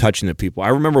out there touching the people. I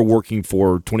remember working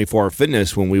for 24 Hour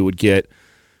Fitness when we would get,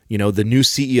 the new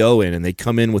CEO in, and they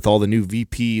come in with all the new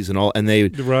VPs and all, and they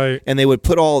would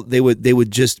put all, they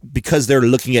would just, because they're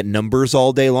looking at numbers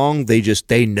all day long, they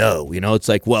know, it's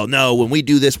like, well, no, when we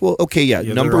do this, well, okay,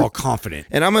 number, they're all confident.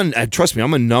 And trust me,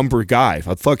 I'm a number guy. I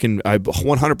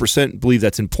 100% believe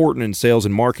that's important in sales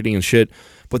and marketing and shit.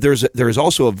 But there's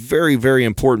also a very, very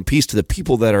important piece to the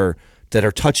people that are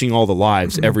touching all the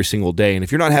lives every single day. And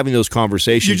if you're not having those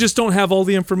conversations, you just don't have all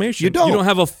the information. You don't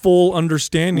have a full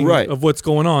understanding of what's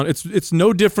going on. It's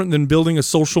no different than building a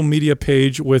social media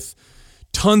page with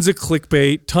tons of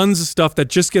clickbait, tons of stuff that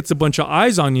just gets a bunch of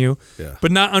eyes on you,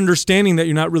 but not understanding that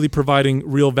you're not really providing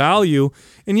real value.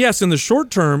 And yes, in the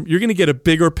short term, you're going to get a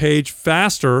bigger page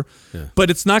faster, but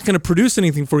it's not going to produce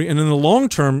anything for you. And in the long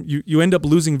term, you end up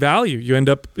losing value. You end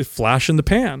up flash in the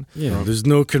pan. Yeah, there's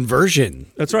no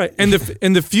conversion. That's right. And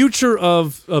the future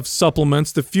of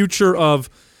supplements, the future of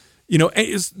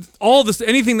is all this,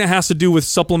 anything that has to do with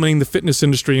supplementing the fitness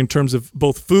industry in terms of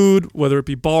both food, whether it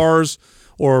be bars,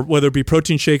 or whether it be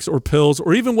protein shakes or pills,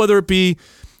 or even whether it be,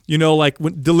 like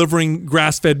delivering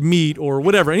grass-fed meat or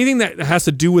whatever, anything that has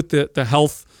to do with the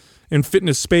health and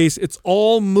fitness space, it's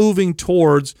all moving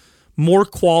towards more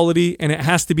quality, and it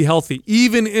has to be healthy,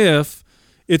 even if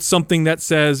it's something that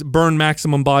says burn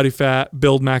maximum body fat,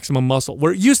 build maximum muscle,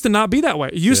 where it used to not be that way.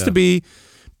 It used to be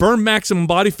burn maximum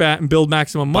body fat and build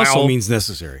maximum muscle. By all means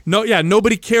necessary.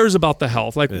 Nobody cares about the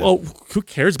health. Who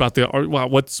cares about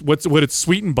what it's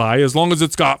sweetened by? As long as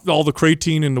it's got all the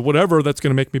creatine and whatever that's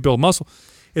going to make me build muscle.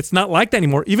 It's not like that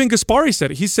anymore. Even Gaspari said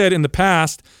it. He said in the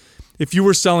past, if you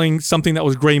were selling something that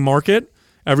was gray market,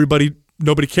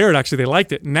 nobody cared. Actually, they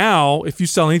liked it. Now, if you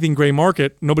sell anything gray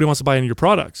market, nobody wants to buy any of your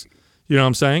products. You know what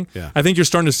I'm saying? Yeah. I think you're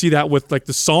starting to see that with like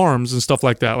the SARMs and stuff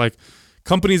like that. Like,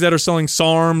 companies that are selling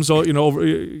SARMs,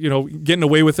 getting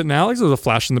away with it now, like there's a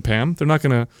flash in the pan. They're not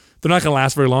gonna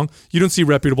last very long. You don't see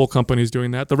reputable companies doing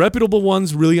that. The reputable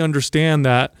ones really understand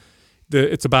that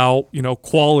it's about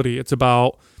quality. It's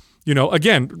about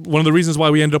again, one of the reasons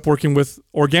why we ended up working with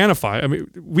Organifi. I mean,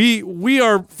 we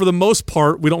are, for the most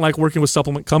part, we don't like working with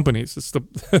supplement companies. It's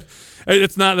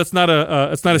not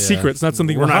a secret. It's not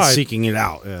something we're not hide. seeking it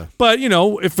out. Yeah. But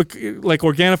if like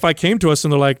Organifi came to us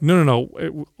and they're like,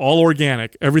 no, all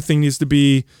organic. Everything needs to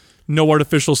be no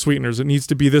artificial sweeteners. It needs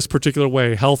to be this particular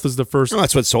way. Health is the first. No,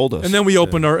 that's what sold us. And then we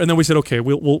opened and then we said, okay,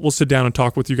 we'll sit down and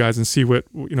talk with you guys and see what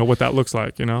that looks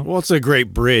like. Well, it's a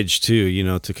great bridge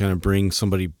too, to kind of bring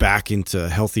somebody back into a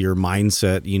healthier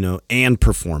mindset, and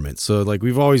performance. So like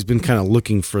we've always been kind of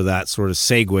looking for that sort of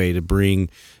segue to bring,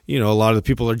 a lot of the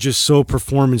people are just so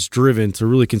performance driven to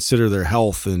really consider their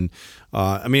health. And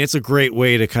it's a great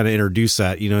way to kind of introduce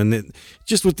that, and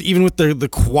just with the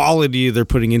quality they're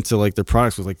putting into like their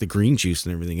products with like the green juice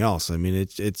and everything else. I mean,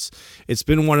 it's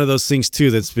been one of those things too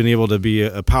that's been able to be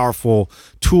a powerful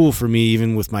tool for me,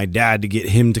 even with my dad, to get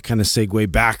him to kind of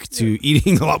segue back to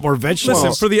eating a lot more vegetables.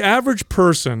 Listen, for the average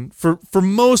person, for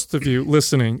most of you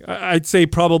listening, I'd say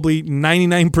probably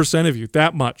 99% of you,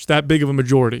 that big of a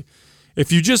majority. If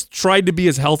you just tried to be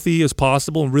as healthy as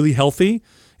possible and really healthy,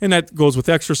 and that goes with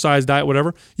exercise, diet,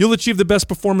 whatever, you'll achieve the best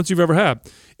performance you've ever had.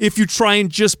 If you try and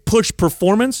just push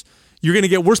performance, you're going to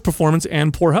get worse performance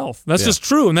and poor health. That's just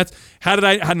true. And that's how do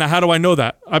I know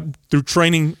that? Through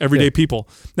training everyday people.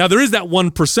 Now, there is that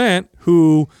 1%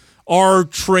 who are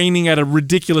training at a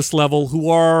ridiculous level, who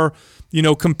are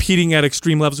competing at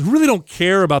extreme levels, who really don't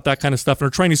care about that kind of stuff and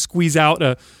are trying to squeeze out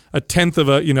a tenth of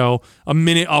a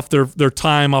minute off their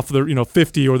time, off their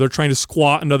 50, or they're trying to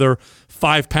squat another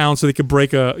 5 pounds so they could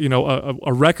break a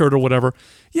record or whatever.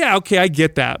 Yeah, okay, I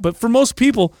get that. But for most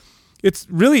people, it's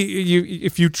really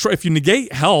if you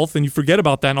negate health and you forget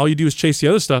about that and all you do is chase the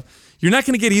other stuff, you're not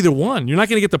going to get either one. You're not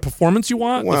going to get the performance you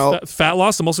want, the fat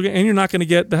loss, the muscle gain, and you're not going to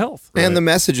get the health. And the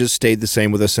message has stayed the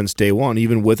same with us since day one,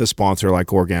 even with a sponsor like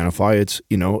Organifi. It's,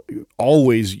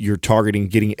 always you're targeting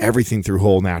getting everything through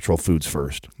whole natural foods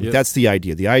first. Yep. That's the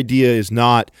idea. The idea is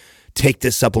not take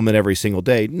this supplement every single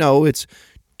day. No, it's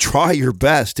try your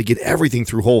best to get everything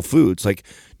through whole foods. Like,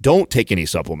 don't take any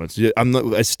supplements.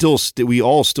 We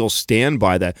all still stand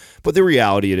by that. But the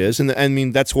reality it is, and I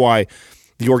mean, that's why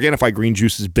the Organifi green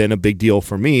juice has been a big deal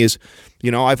for me is,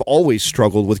 I've always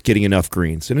struggled with getting enough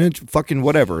greens, and it's fucking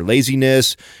whatever,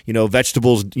 laziness,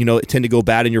 vegetables, tend to go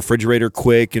bad in your refrigerator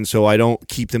quick. And so I don't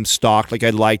keep them stocked like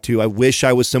I'd like to. I wish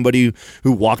I was somebody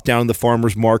who walked down the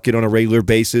farmer's market on a regular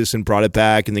basis and brought it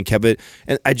back and then kept it.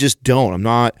 And I just don't. I'm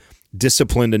not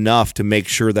disciplined enough to make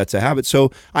sure that's a habit.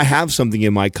 So I have something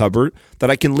in my cupboard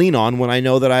that I can lean on when I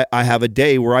know that I have a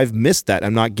day where I've missed that.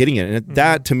 I'm not getting it. And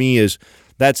that to me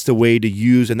that's the way to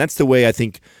use, and that's the way I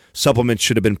think supplements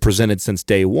should have been presented since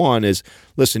day one is,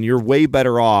 listen, you're way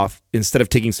better off instead of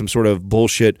taking some sort of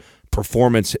bullshit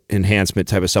performance enhancement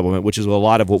type of supplement, which is a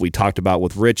lot of what we talked about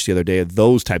with Rich the other day, of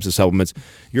those types of supplements.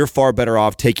 You're far better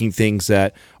off taking things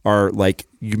that are like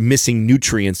you're missing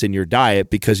nutrients in your diet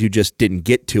because you just didn't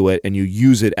get to it and you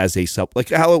use it as a like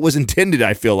how it was intended.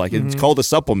 I feel like it's called a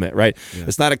supplement, right? Yeah.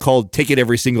 It's not called take it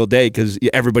every single day because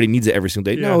everybody needs it every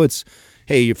single day. Yeah. No, it's,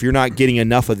 hey, if you're not getting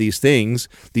enough of these things,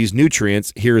 these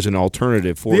nutrients, here's an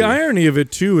alternative for you. The irony of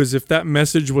it, too, is if that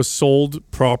message was sold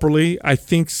properly, I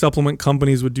think supplement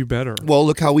companies would do better. Well,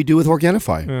 look how we do with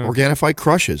Organifi. Yeah. Organifi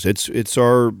crushes. It's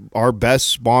our best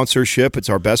sponsorship. It's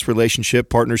our best relationship,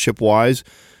 partnership-wise.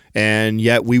 And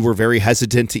yet we were very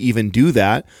hesitant to even do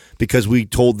that because we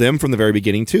told them from the very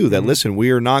beginning, too, that, listen,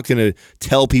 we are not going to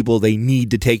tell people they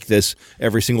need to take this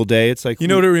every single day. It's like, you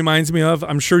know what it reminds me of?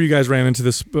 I'm sure you guys ran into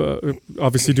this,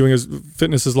 obviously doing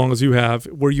fitness as long as you have,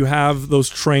 where you have those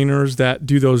trainers that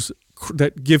do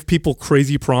that give people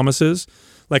crazy promises.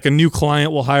 Like a new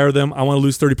client will hire them. I want to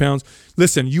lose 30 pounds.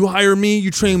 Listen, you hire me,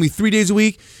 you train me 3 days a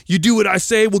week, you do what I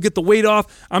say, we'll get the weight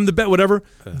off, I'm the bet, whatever.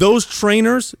 Those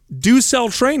trainers do sell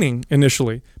training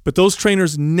initially, but those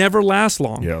trainers never last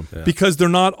long because they're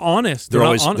not honest. They're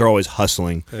always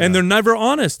hustling. And they're never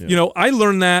honest. Yeah. I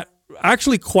learned that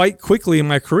actually quite quickly in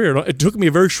my career. It took me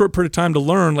a very short period of time to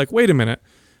learn, like, wait a minute,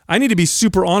 I need to be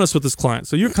super honest with this client.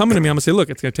 So you're coming to me, I'm going to say, look,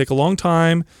 it's going to take a long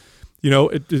time.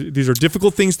 These are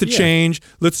difficult things to change.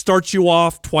 Let's start you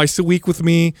off twice a week with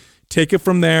me. Take it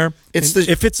from there.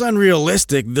 If it's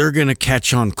unrealistic, they're gonna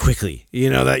catch on quickly.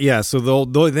 So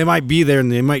they might be there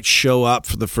and they might show up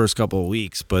for the first couple of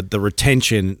weeks, but the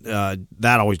retention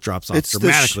that always drops off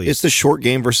dramatically. It's the short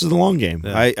game versus the long game.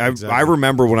 Yeah, exactly. I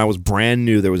remember when I was brand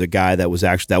new, there was a guy that was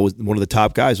one of the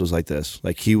top guys was like this.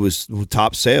 Like he was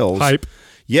top sales. Hype.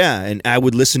 Yeah, and I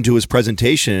would listen to his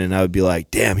presentation and I would be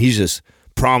like, damn, he's just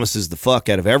promises the fuck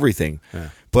out of everything. Yeah.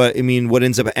 But I mean, what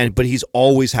ends up, but he's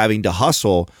always having to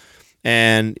hustle.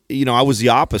 And, I was the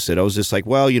opposite. I was just like,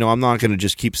 well, I'm not going to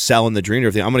just keep selling the dream or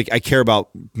everything. I care about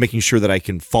making sure that I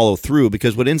can follow through,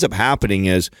 because what ends up happening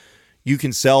is you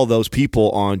can sell those people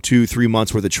on 2-3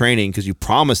 months worth of training because you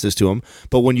promised this to them.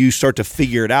 But when you start to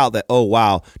figure it out that, oh,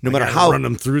 wow, no matter how run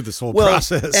them through this whole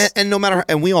process. And no matter,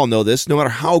 and we all know this, no matter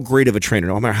how great of a trainer,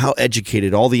 no matter how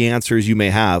educated, all the answers you may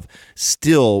have,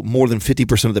 still more than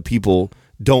 50% of the people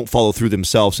don't follow through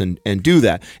themselves and do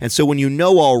that. And so when you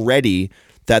know already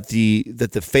that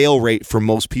the fail rate for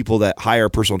most people that hire a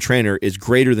personal trainer is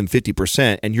greater than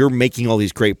 50%, and you're making all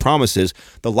these great promises,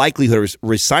 the likelihood of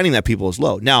resigning that people is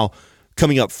low. Now,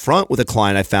 coming up front with a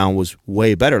client I found was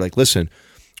way better. Like, listen,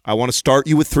 I want to start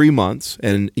you with 3 months,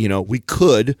 and we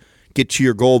could get to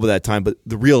your goal by that time, but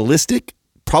the realistic,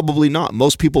 probably not.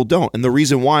 Most people don't. And the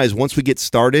reason why is once we get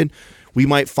started, we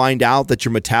might find out that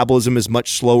your metabolism is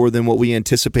much slower than what we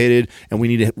anticipated, and we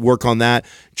need to work on that.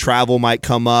 Travel might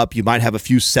come up. You might have a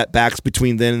few setbacks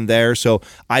between then and there. So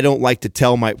I don't like to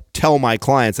tell my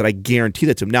clients that I guarantee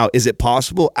that to them. Now, is it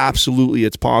possible? Absolutely,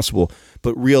 it's possible.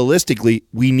 But realistically,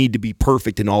 we need to be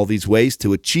perfect in all these ways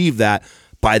to achieve that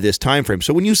by this time frame.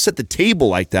 So when you set the table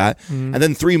like that, and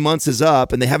then 3 months is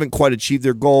up and they haven't quite achieved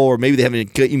their goal, or maybe they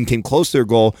haven't even came close to their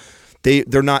goal,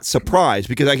 they're not surprised,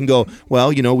 because I can go,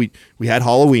 well, we had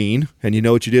Halloween, and you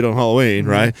know what you did on Halloween,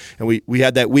 right? And we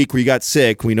had that week where you got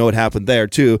sick. We know what happened there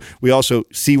too. We also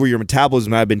see where your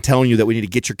metabolism. I've been telling you that we need to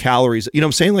get your calories. You know what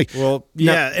I'm saying? Like, well,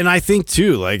 yeah, and I think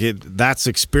too, like that's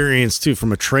experience too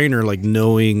from a trainer, like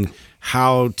knowing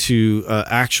how to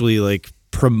actually like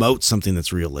promote something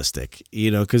that's realistic,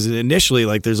 because initially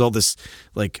like there's all this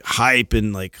like hype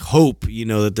and like hope,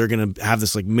 that they're going to have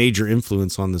this like major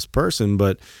influence on this person.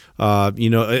 But,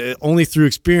 only through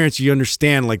experience, you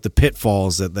understand like the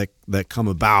pitfalls that come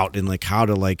about, and like how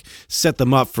to like set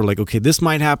them up for like, okay, this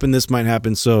might happen.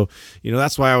 So,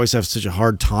 that's why I always have such a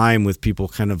hard time with people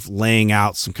kind of laying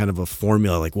out some kind of a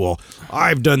formula. Like, well,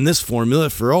 I've done this formula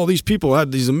for all these people,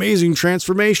 had these amazing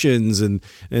transformations, and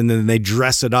then they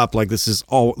dress it up like this is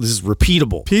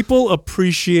repeatable. People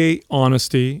appreciate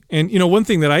honesty. And, one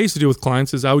thing that I used to do with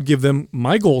clients is I would give them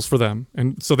my goals for them.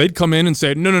 And so they'd come in and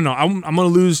say, no, I'm going to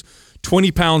lose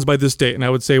 20 pounds by this date. And I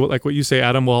would say, like what you say,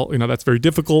 Adam, well, that's very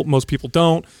difficult. Most people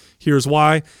don't. Here's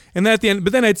why. And then at the end,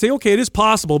 but then I'd say, okay, it is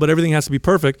possible, but everything has to be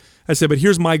perfect. I said, but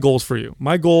here's my goals for you.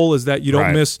 My goal is that you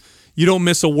don't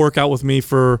miss a workout with me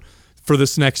for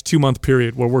this next 2-month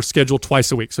period where we're scheduled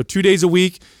twice a week. So 2 days a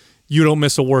week, you don't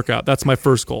miss a workout. That's my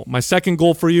first goal. My second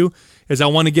goal for you is I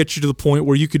want to get you to the point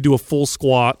where you could do a full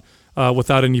squat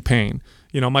without any pain.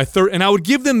 My third, and I would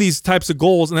give them these types of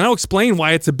goals, and then I'll explain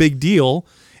why it's a big deal.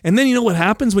 And then you know what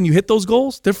happens when you hit those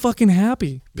goals? They're fucking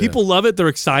happy. People love it. They're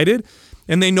excited,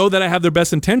 and they know that I have their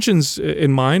best intentions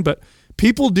in mind. But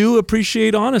people do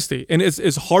appreciate honesty, and it's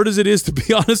as hard as it is to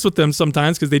be honest with them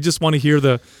sometimes because they just want to hear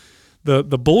the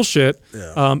bullshit.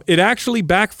 It actually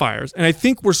backfires, and I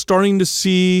think we're starting to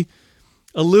see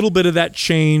a little bit of that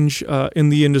change in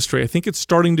the industry. I think it's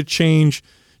starting to change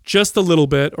just a little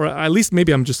bit, or at least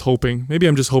maybe I'm just hoping. Maybe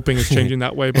I'm just hoping it's changing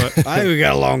that way. But I think we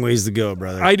got a long ways to go,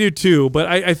 brother. I do too, but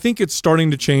I think it's starting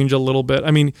to change a little bit.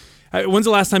 I mean, when's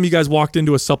the last time you guys walked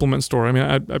into a supplement store? I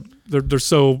mean, they're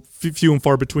so few and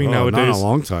far between nowadays. Not a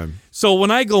long time. So when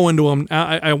I go into them,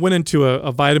 I went into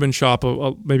a vitamin shop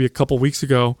maybe a couple weeks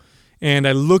ago, and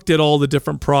I looked at all the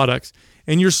different products,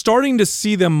 and you're starting to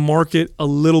see them market a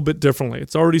little bit differently.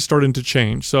 It's already starting to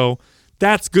change. So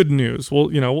that's good news.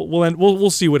 We'll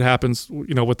see what happens,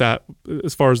 with that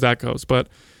as far as that goes. But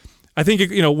I think,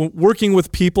 working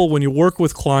with people, when you work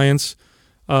with clients,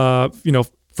 for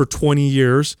 20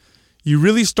 years, you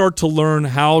really start to learn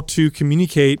how to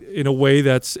communicate in a way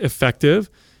that's effective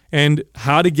and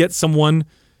how to get someone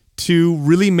to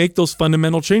really make those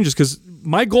fundamental changes. Because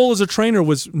my goal as a trainer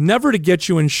was never to get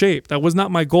you in shape. That was not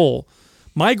my goal.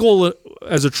 My goal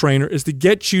as a trainer is to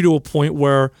get you to a point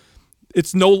where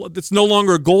it's no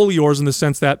longer a goal of yours in the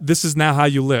sense that this is now how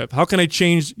you live. How can I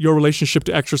change your relationship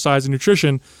to exercise and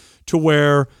nutrition to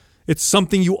where it's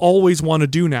something you always want to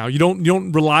do now? You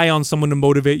don't rely on someone to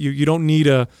motivate you. You don't need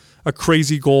a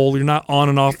crazy goal. You're not on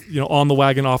and off, on the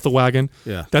wagon, off the wagon.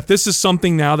 Yeah. That this is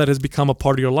something now that has become a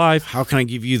part of your life. How can I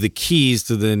give you the keys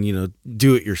to then,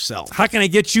 do it yourself? How can I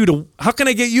get you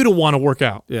to want to work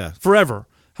out? Yeah. Forever.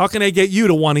 How can I get you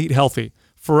to want to eat healthy?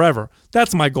 Forever.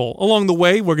 That's my goal. Along the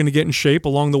way, we're going to get in shape.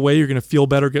 Along the way, you're going to feel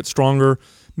better, get stronger,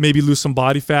 maybe lose some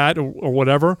body fat or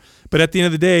whatever. But at the end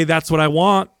of the day, that's what I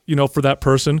want, for that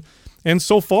person. And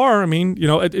so far, I mean,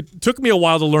 it took me a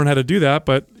while to learn how to do that.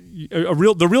 But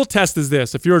the real test is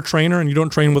this: if you're a trainer and you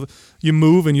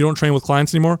move and you don't train with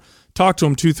clients anymore, talk to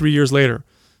them 2-3 years later.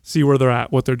 See where they're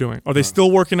at, what they're doing. Are they still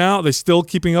working out? Are they still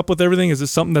keeping up with everything? Is this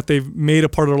something that they've made a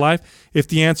part of their life? If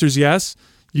the answer is yes,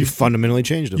 you've fundamentally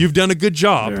changed them. You've done a good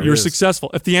job. You're successful.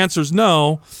 If the answer is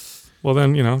no, well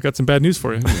then, got some bad news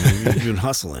for you. You've been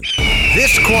hustling.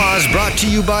 This Quaz brought to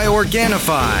you by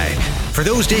Organifi. For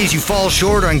those days you fall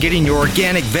short on getting your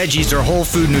organic veggies or whole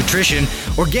food nutrition,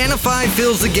 Organifi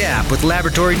fills the gap with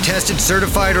laboratory-tested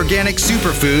certified organic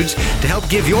superfoods to help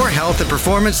give your health and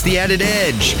performance the added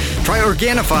edge. Try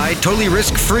Organifi totally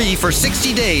risk-free for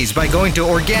 60 days by going to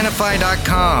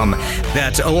Organifi.com.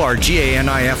 That's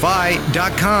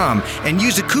ORGANIFI.com. And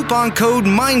use the coupon code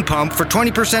MINDPUMP for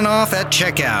 20% off at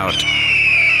checkout.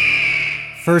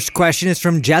 First question is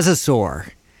from Jazasaur.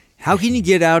 How can you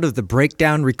get out of the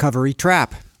breakdown recovery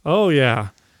trap? Oh, yeah.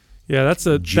 Yeah, that's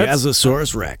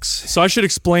Jazasaurus Rex. So I should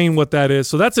explain what that is.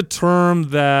 So that's a term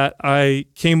that I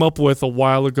came up with a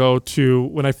while ago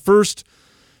when I first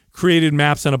created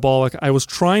MAPS Anabolic. I was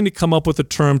trying to come up with a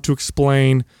term to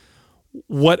explain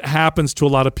what happens to a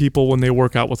lot of people when they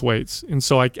work out with weights. And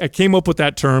so I came up with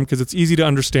that term because it's easy to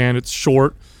understand, it's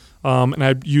short, and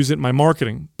I use it in my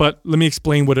marketing. But let me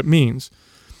explain what it means.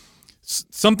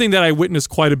 Something that I witnessed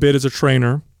quite a bit as a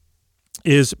trainer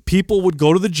is people would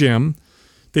go to the gym,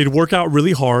 they'd work out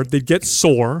really hard, they'd get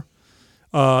sore,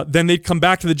 then they'd come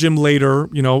back to the gym later,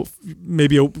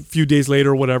 maybe a few days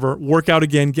later or whatever, work out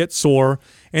again, get sore,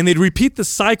 and they'd repeat the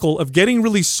cycle of getting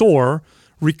really sore,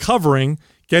 recovering,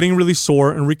 getting really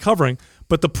sore, and recovering.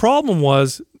 But the problem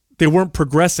was they weren't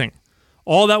progressing.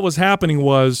 All that was happening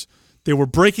was they were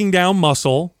breaking down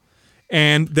muscle,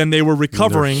 and then they were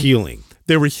recovering.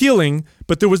 They were healing,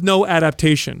 but there was no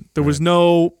adaptation. There was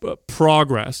no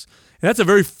progress. And that's a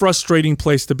very frustrating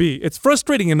place to be. It's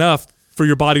frustrating enough for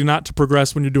your body not to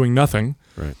progress when you're doing nothing.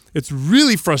 Right. It's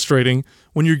really frustrating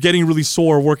when you're getting really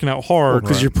sore, working out hard.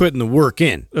 Because you're putting the work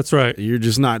in. That's right. You're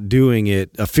just not doing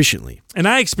it efficiently. And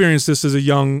I experienced this as a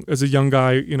young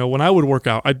guy. When I would work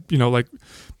out, I'd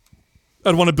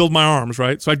want to build my arms,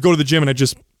 right? So I'd go to the gym and I'd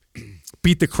just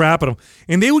beat the crap out of them.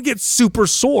 And they would get super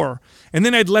sore. And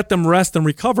then I'd let them rest and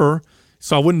recover,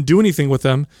 so I wouldn't do anything with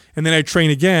them. And then I'd train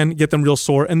again, get them real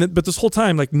sore. But this whole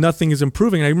time, nothing is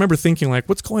improving. And I remember thinking,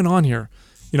 what's going on here?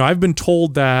 I've been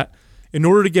told that in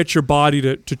order to get your body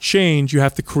to change, you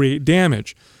have to create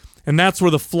damage. And that's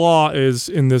where the flaw is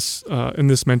in this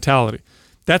mentality.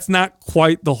 That's not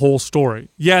quite the whole story.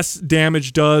 Yes,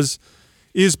 damage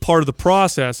is part of the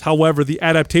process. However, the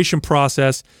adaptation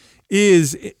process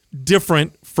is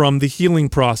different from the healing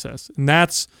process. And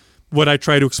that's what I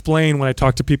try to explain when I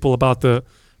talk to people about the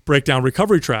breakdown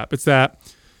recovery trap. It's that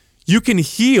you can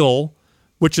heal,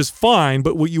 which is fine,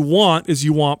 but what you want is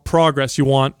progress. You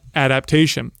want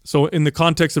adaptation. So in the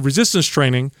context of resistance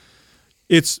training,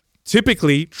 it's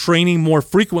typically training more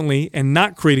frequently and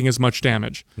not creating as much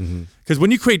damage. Because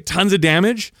when you create tons of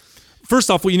damage, first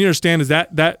off, what you need to understand is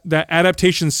that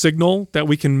adaptation signal that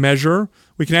we can measure,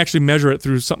 we can actually measure it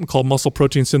through something called muscle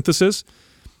protein synthesis.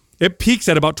 It peaks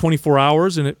at about 24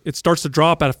 hours, and it starts to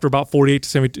drop after about 48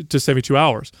 to 72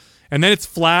 hours. And then it's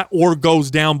flat or goes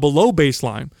down below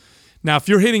baseline. Now, if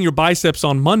you're hitting your biceps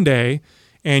on Monday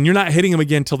and you're not hitting them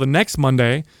again until the next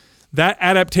Monday, that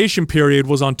adaptation period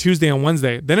was on Tuesday and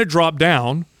Wednesday. Then it dropped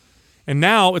down, and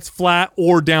now it's flat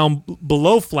or down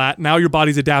below flat. Now your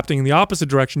body's adapting in the opposite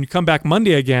direction. You come back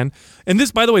Monday again. And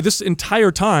this, by the way, this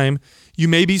entire time, you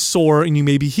may be sore and you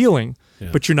may be healing,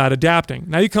 but you're not adapting.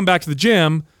 Now you come back to the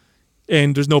gym,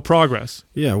 and there's no progress.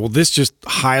 Yeah, well, this just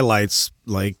highlights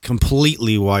like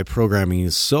completely why programming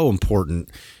is so important,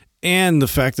 and the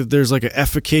fact that there's like an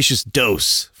efficacious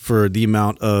dose for the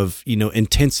amount of,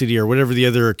 intensity or whatever the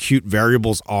other acute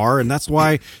variables are. And that's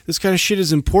why this kind of shit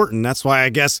is important. That's why I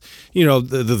guess,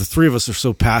 the three of us are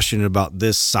so passionate about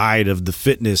this side of the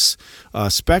fitness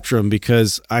spectrum,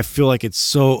 because I feel like it's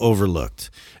so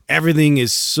overlooked. Everything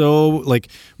is so like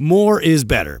more is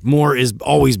better. More is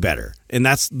always better. And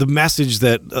that's the message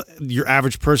that your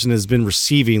average person has been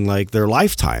receiving like their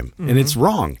lifetime. And it's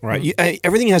wrong. Right.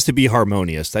 Everything has to be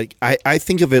harmonious. Like I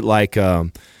think of it like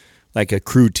a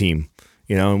crew team,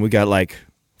 and we got like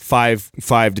five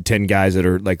to 10 guys that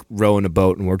are like rowing a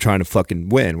boat, and we're trying to fucking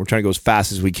win. We're trying to go as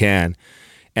fast as we can.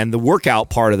 And the workout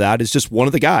part of that is just one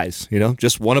of the guys,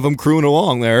 just one of them crewing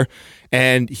along there.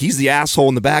 And he's the asshole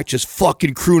in the back, just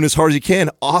fucking crewing as hard as he can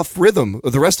off rhythm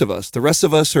of the rest of us. The rest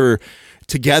of us are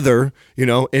together,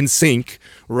 in sync,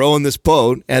 rowing this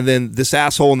boat, and then this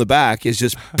asshole in the back is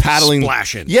just paddling,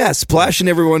 splashing. Yeah, splashing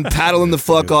everyone, paddling the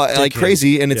fuck off, like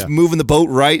crazy, and it's moving the boat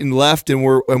right and left, and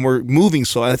we're moving.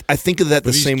 So I think of that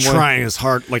the same way. Trying as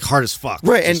hard as fuck,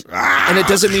 right? And it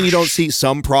doesn't mean you don't see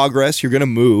some progress. You're gonna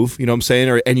move, you know what I'm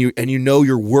saying, and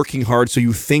you're working hard, so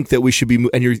you think that we should be,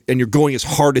 and you're going as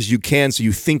hard as you can, so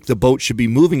you think the boat should be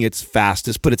moving its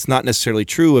fastest, but it's not necessarily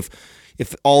true if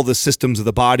all the systems of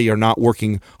the body are not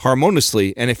working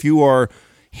harmoniously. And if you are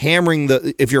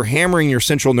if you're hammering your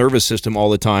central nervous system all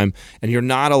the time, and you're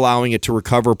not allowing it to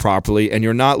recover properly, and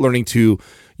you're not learning to,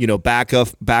 back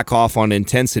off on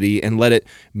intensity and let it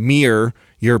mirror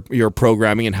your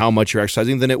programming and how much you're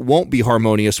exercising, then it won't be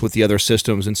harmonious with the other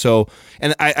systems. And so,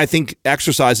 and I think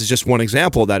exercise is just one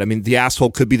example of that. I mean, the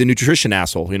asshole could be the nutrition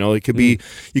asshole. It could be,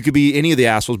 you could be any of the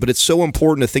assholes, but it's so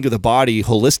important to think of the body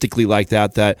holistically like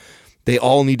that they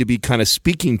all need to be kind of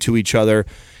speaking to each other.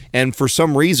 And for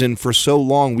some reason, for so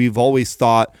long, we've always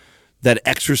thought that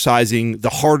exercising, the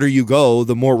harder you go,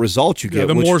 the more results you get.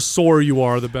 The more sore you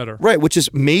are, the better. Right, which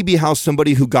is maybe how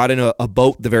somebody who got in a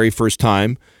boat the very first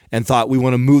time and thought, we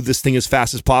want to move this thing as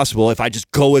fast as possible. If I just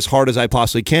go as hard as I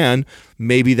possibly can,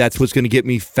 maybe that's what's going to get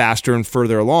me faster and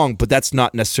further along. But that's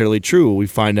not necessarily true. We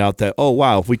find out that, oh,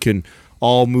 wow, if we can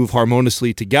all move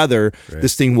harmoniously together,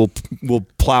 this thing will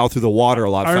plow through the water a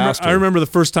lot faster. I remember the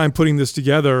first time putting this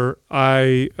together.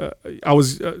 I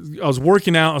was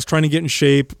working out. I was trying to get in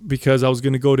shape because I was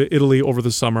going to go to Italy over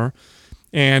the summer,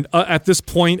 and at this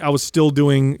point, I was still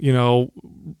doing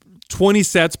 20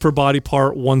 sets per body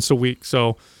part once a week.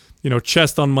 So,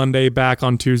 chest on Monday, back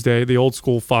on Tuesday, the old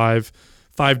school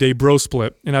 5-day bro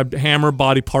split, and I'd hammer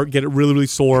body part, get it really, really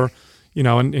sore.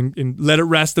 And let it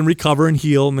rest and recover and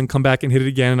heal, and then come back and hit it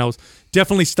again. And I was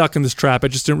definitely stuck in this trap. I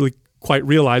just didn't really quite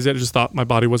realize it. I just thought my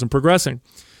body wasn't progressing.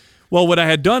 Well, what I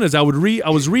had done is I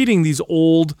was reading these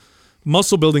old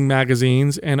muscle building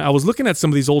magazines, and I was looking at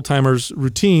some of these old timers'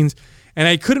 routines, and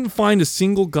I couldn't find a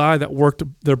single guy that worked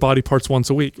their body parts once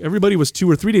a week. Everybody was 2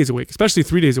 or 3 days a week, especially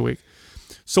 3 days a week.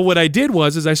 So what I did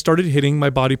was I started hitting my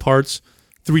body parts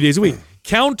 3 days a week,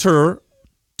 counter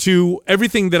to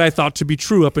everything that I thought to be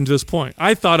true up until this point.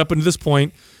 I thought up until this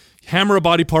point, hammer a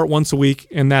body part once a week,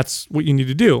 and that's what you need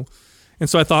to do. And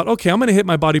so I thought, okay, I'm going to hit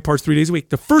my body parts 3 days a week.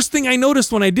 The first thing I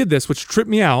noticed when I did this, which tripped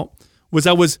me out, was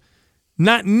I was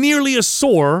not nearly as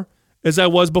sore as I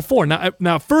was before. Now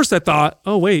at first I thought,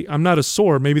 oh, wait, I'm not as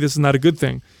sore. Maybe this is not a good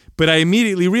thing. But I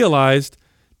immediately realized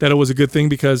that it was a good thing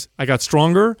because I got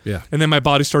stronger. Yeah. And then my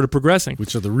body started progressing.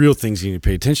 Which are the real things you need to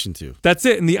pay attention to. That's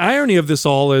it. And the irony of this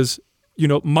all is,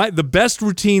 the best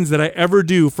routines that I ever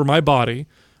do for my body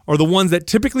are the ones that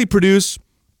typically produce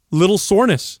little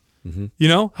soreness.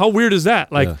 How weird is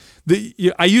that? Like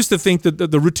I used to think that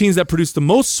the routines that produce the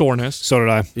most soreness. So did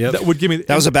I. That would give me.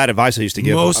 That was a bad advice I used to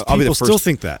give. Most I'll be people the first, still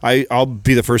think that. I'll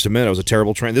be the first to admit I was a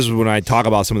terrible trainer. This is when I talk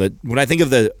about when I think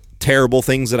of the terrible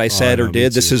things that I said or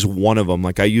did. This is one of them.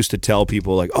 Like I used to tell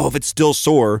people, like, "Oh, if it's still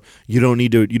sore, you don't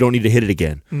need to hit it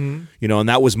again." And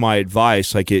that was my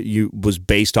advice. Like it was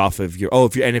based off of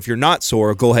if you're not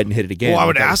sore, go ahead and hit it again. Well, I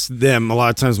would ask them a lot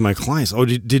of times, my clients, "Oh,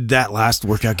 did that last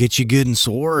workout get you good and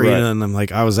sore?" Right. And I'm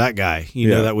like, I was that guy,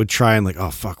 that would try and like,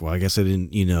 "Oh fuck, well, I guess I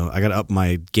didn't." I got to up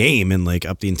my game and like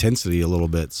up the intensity a little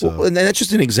bit. So, and that's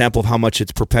just an example of how much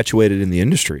it's perpetuated in the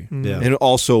industry, and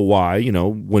also why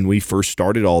when we first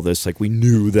started all this, like we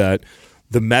knew that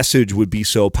the message would be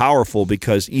so powerful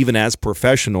because even as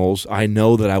professionals, I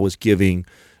know that I was giving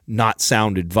not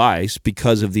sound advice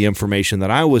because of the information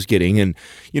that I was getting. And,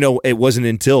 it wasn't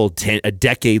until a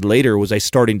decade later was I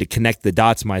starting to connect the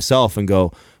dots myself and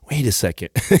go, wait a second,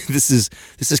 this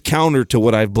is counter to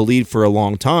what I've believed for a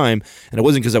long time. And it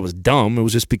wasn't because I was dumb. It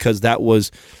was just because that was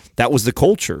the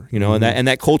culture, and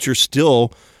that culture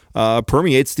still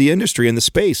permeates the industry and the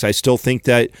space. I still think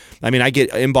that, I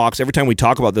get inbox every time we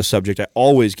talk about this subject. I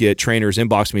always get trainers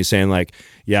inbox me saying like,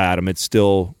 yeah, Adam, it's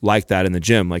still like that in the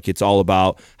gym. Like it's all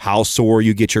about how sore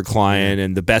you get your client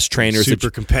and the best trainers. Super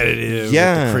competitive. With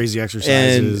the crazy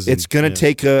exercises. And it's going to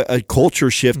take a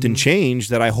culture shift and change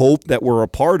that I hope that we're a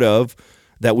part of,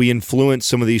 that we influence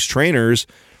some of these trainers,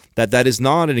 that is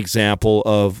not an example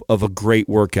of a great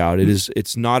workout.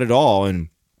 It's not at all. And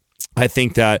I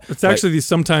think that it's actually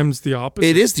sometimes the opposite.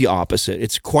 It is the opposite.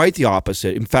 It's quite the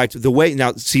opposite. In fact,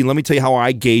 let me tell you how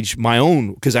I gauge my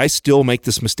own, because I still make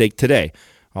this mistake today.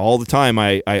 All the time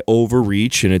I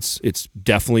overreach, and it's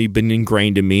definitely been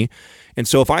ingrained in me. And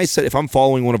so if I'm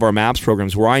following one of our MAPS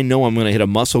programs where I know I'm going to hit a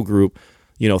muscle group,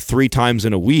 3 times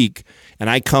in a week, and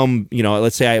I come,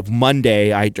 let's say I have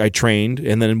Monday I trained,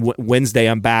 and then Wednesday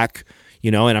I'm back,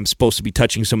 and I'm supposed to be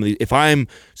touching some of these. If I'm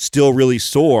still really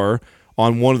sore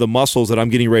on one of the muscles that I'm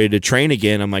getting ready to train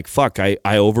again, I'm like, fuck, I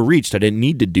overreached. I didn't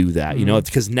need to do that. It's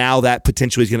because now that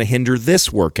potentially is going to hinder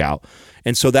this workout.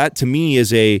 And so that to me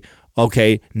is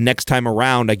okay, next time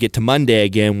around I get to Monday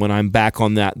again, when I'm back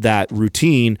on that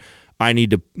routine, I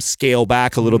need to scale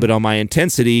back a little bit on my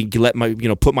intensity, let my,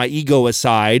 put my ego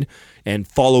aside and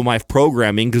follow my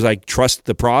programming because I trust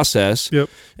the process. Yep.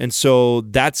 And so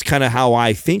that's kind of how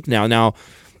I think now. Now,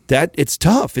 that it's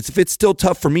tough. If it's still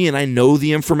tough for me and I know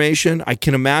the information, I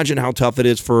can imagine how tough it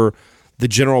is for the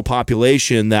general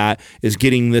population that is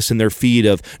getting this in their feed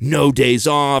of no days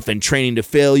off and training to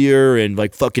failure and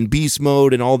like fucking beast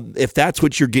mode and all. If that's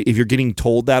what if you're getting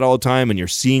told that all the time and you're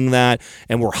seeing that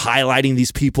and we're highlighting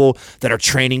these people that are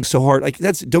training so hard, like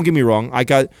don't get me wrong.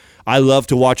 I love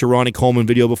to watch a Ronnie Coleman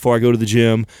video before I go to the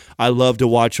gym. I love to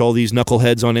watch all these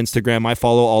knuckleheads on Instagram. I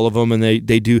follow all of them, and they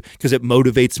do because it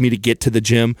motivates me to get to the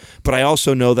gym. But I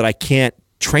also know that I can't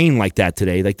train like that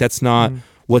today. Like that's not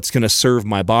what's going to serve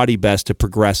my body best to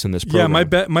progress in this program.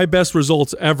 Yeah, my best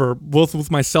results ever, both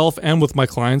with myself and with my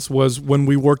clients, was when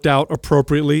we worked out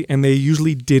appropriately, and they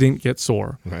usually didn't get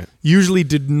sore. Right. Usually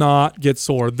did not get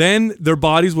sore. Then their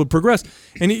bodies would progress.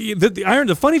 And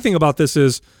the funny thing about this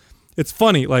is, it's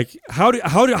funny. Like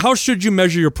how should you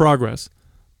measure your progress?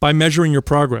 By measuring your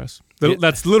progress.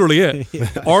 That's literally it.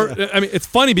 It's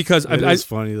funny because is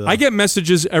funny, though. I get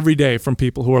messages every day from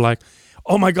people who are like,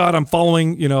 oh my God, I'm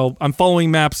following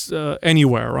MAPS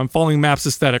Anywhere, or I'm following MAPS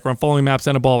Aesthetic, or I'm following MAPS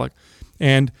Anabolic.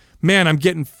 And man, I'm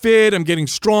getting fit, I'm getting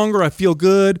stronger, I feel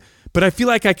good, but I feel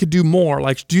like I could do more.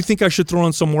 Like, do you think I should throw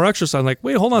in some more exercise? I'm like,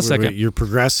 wait, hold on a second. You're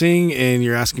progressing and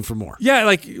you're asking for more. Yeah,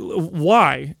 like,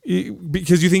 why?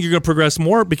 Because you think you're going to progress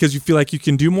more? Because you feel like you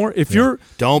can do more?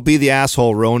 Don't be the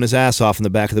asshole rowing his ass off in the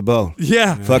back of the boat.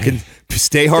 Yeah. Fucking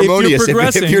stay harmonious.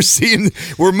 If you're seeing,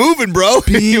 we're moving, bro.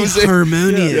 Be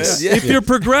harmonious. Yeah. If you're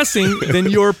progressing, then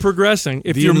you're progressing.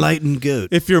 If the you're enlightened goat.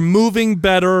 If you're moving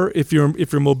better, if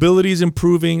your mobility is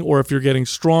improving, or if you're getting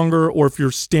stronger, or if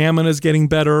your stamina is getting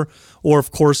better, or of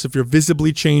course if you're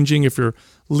visibly changing, if you're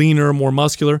leaner, more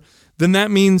muscular, then that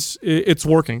means it's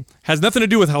working. Has nothing to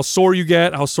do with how sore you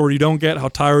get, how sore you don't get, how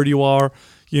tired you are,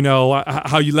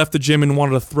 how you left the gym and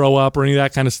wanted to throw up, or any of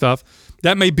that kind of stuff.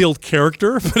 That may build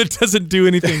character, but it doesn't do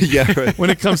anything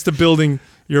when it comes to building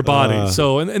your body.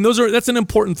 So, and that's an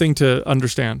important thing to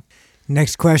understand.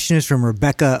 Next question is from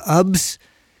Rebecca Ubbs.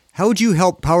 How would you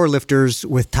help powerlifters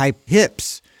with tight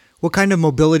hips? What kind of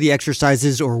mobility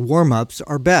exercises or warm-ups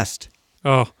are best?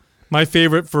 Oh, My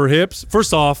favorite for hips.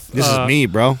 First off, This is me,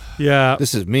 bro. Yeah.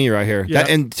 This is me right here. Yeah.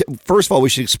 First of all, we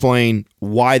should explain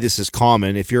why this is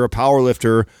common. If you're a power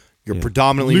lifter, you're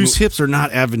predominantly Loose hips are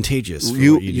not advantageous for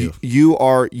what you do.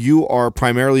 You are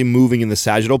primarily moving in the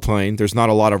sagittal plane. There's not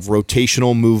a lot of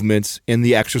rotational movements in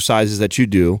the exercises that you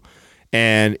do,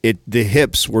 and the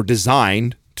hips were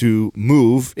designed to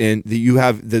move. And you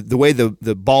have the way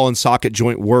the ball and socket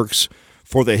joint works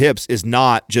for the hips is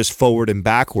not just forward and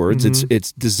backwards.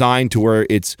 It's designed to where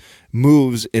it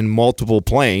moves in multiple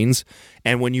planes.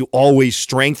 And when you always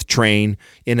strength train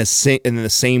in the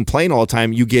same plane all the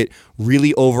time, you get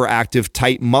really overactive,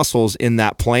 tight muscles in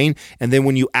that plane. And then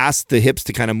when you ask the hips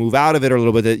to kind of move out of it a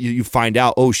little bit, you find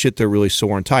out, oh shit, they're really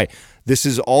sore and tight. This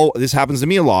happens to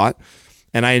me a lot,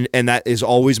 and that is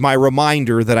always my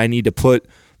reminder that I need to put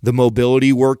the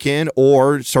mobility work in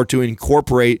or start to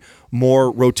incorporate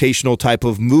more rotational type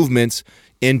of movements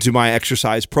into my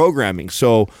exercise programming.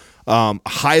 So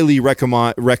highly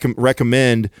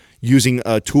recommend using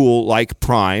a tool like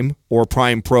Prime or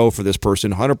Prime Pro for this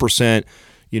person. 100%,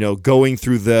 going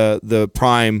through the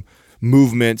Prime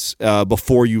movements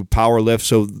before you power lift.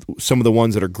 So some of the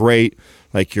ones that are great,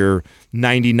 like your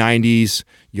 90-90s,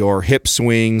 your hip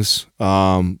swings,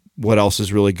 what else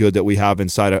is really good that we have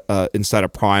inside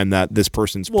of Prime that this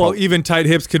person's even tight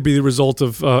hips could be the result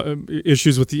of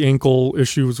issues with the ankle,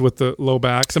 issues with the low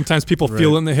back. Sometimes people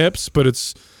feel it in the hips, but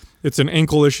it's an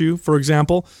ankle issue, for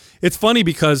example. It's funny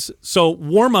because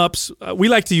warm-ups, we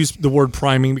like to use the word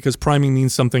priming because priming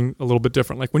means something a little bit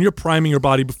different. Like when you're priming your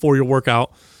body before your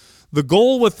workout, the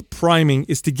goal with priming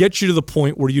is to get you to the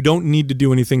point where you don't need to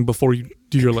do anything before you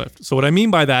do your lift. So what I mean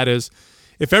by that is,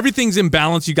 if everything's in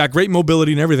balance, you got great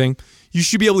mobility and everything, you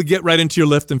should be able to get right into your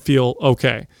lift and feel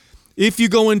okay. If you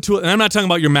go into it, and I'm not talking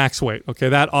about your max weight, okay,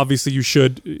 that obviously you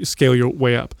should scale your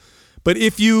way up. But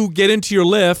if you get into your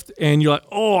lift and you're like,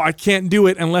 oh, I can't do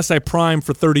it unless I prime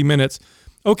for 30 minutes,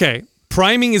 okay,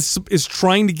 priming is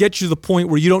trying to get you to the point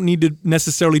where you don't need to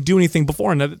necessarily do anything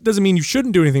beforehand. Now, that doesn't mean you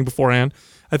shouldn't do anything beforehand.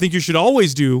 I think you should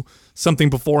always do something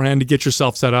beforehand to get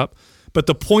yourself set up. But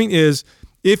the point is,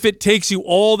 if it takes you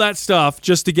all that stuff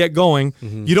just to get going,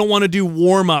 you don't want to do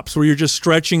warm-ups where you're just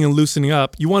stretching and loosening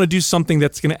up. You want to do something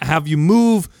that's going to have you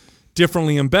move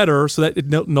differently and better so that it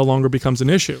no longer becomes an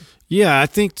issue. Yeah, I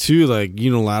think too, like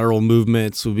unilateral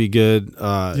movements would be good.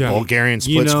 Bulgarian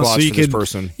split squats for this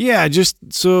person. Yeah, just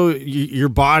so your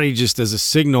body just as a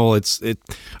signal,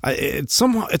 it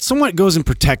somewhat goes in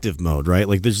protective mode, right?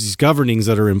 Like there's these governings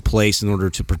that are in place in order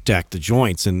to protect the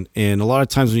joints, and a lot of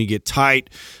times when you get tight,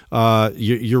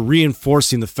 you're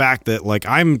reinforcing the fact that like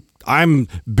I'm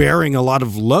bearing a lot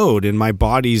of load and my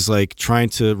body's like trying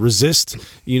to resist,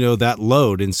 that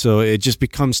load. And so it just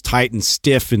becomes tight and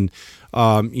stiff and,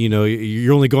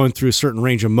 you're only going through a certain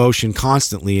range of motion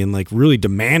constantly and like really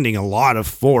demanding a lot of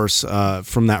force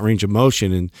from that range of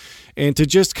motion. And to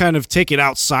just kind of take it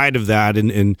outside of that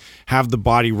and have the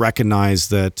body recognize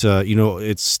that,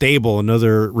 it's stable in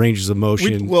other ranges of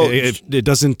motion. It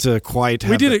doesn't quite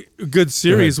have. We did a good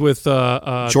series with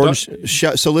Jordan.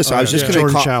 So listen, I was just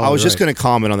going to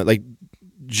comment on that. Like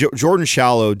Jordan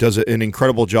Shallow does an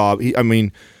incredible job.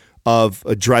 Of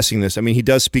addressing this. He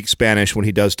does speak Spanish when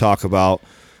he does talk about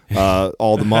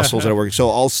all the muscles that are working.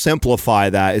 So I'll simplify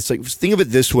that. It's like, think of it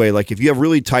this way. Like if you have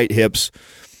really tight hips,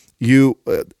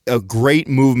 a great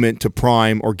movement to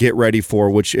prime or get ready for,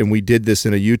 and we did this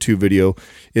in a YouTube video,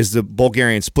 is the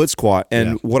Bulgarian split squat.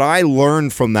 And what I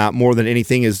learned from that more than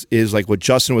anything is like what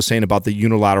Justin was saying about the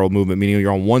unilateral movement, meaning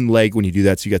you're on one leg when you do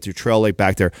that. So you got your trail leg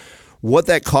back there. What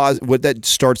that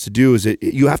starts to do is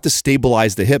you have to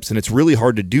stabilize the hips, and it's really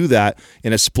hard to do that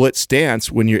in a split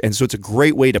stance and so it's a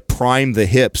great way to prime the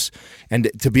hips and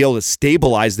to be able to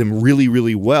stabilize them really,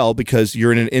 really well because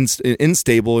you're in an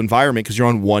unstable environment because you're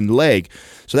on one leg.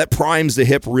 So that primes the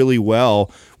hip really well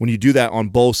when you do that on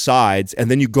both sides, and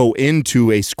then you go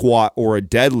into a squat or a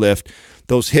deadlift.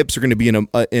 Those hips are going to be in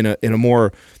a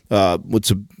more what's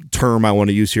a term I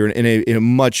want to use here in a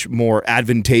much more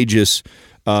advantageous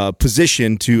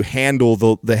position to handle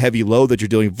the heavy load that you're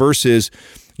doing versus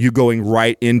you going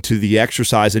right into the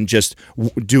exercise and just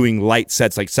doing light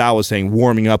sets like Sal was saying,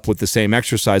 warming up with the same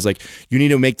exercise. Like you need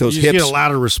to make those hips get a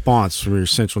louder response from your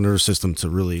central nervous system to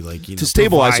really to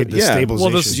stabilize it. Yeah.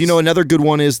 Stabilization. Well, another good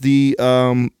one is the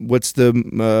what's the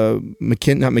not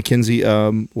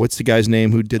McKinsey? What's the guy's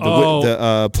name who did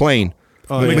the plane?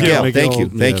 Miguel.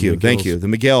 Thank you.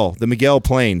 The Miguel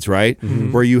planes, right?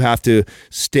 Where you have to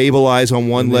stabilize on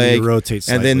one leg, rotate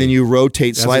slightly. and then you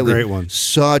rotate That's slightly. a great one.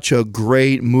 Such a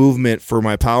great movement for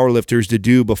my powerlifters to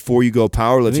do before you go I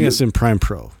powerlifting. think it's in Prime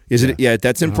Pro. Is it? Yeah,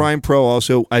 that's in Prime Pro.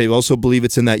 Also, I also believe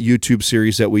it's in that YouTube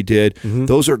series that we did.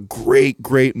 Those are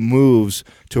great moves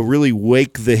to really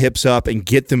wake the hips up and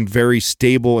get them very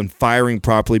stable and firing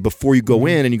properly before you go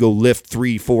in and you go lift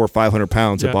 300, 400, 500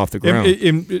 pounds up off the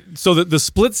ground. So the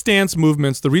split stance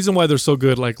movements, the reason why they're so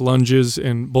good, like lunges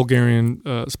and Bulgarian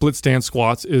split stance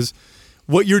squats, is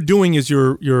what you're doing is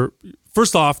you're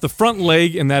first off, the front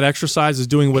leg in that exercise is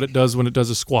doing what it does when it does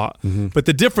a squat. But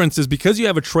the difference is because you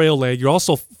have a trail leg, you're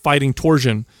also fighting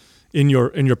torsion in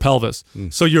your pelvis.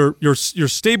 So you're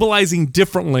stabilizing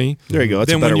differently. There you go.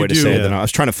 That's a better way to say it than I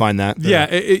was trying to find that.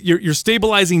 Yeah, you're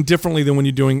stabilizing differently than when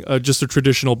you're doing just a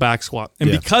traditional back squat.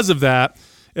 And because of that,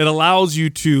 it allows you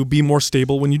to be more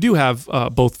stable when you do have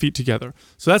both feet together.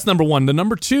 So that's number one. The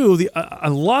number two, a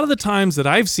lot of the times that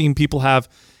I've seen people have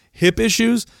hip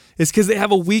issues is because they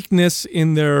have a weakness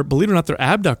in their, believe it or not, their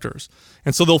abductors.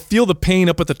 And so they'll feel the pain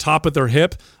up at the top of their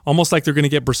hip, almost like they're going to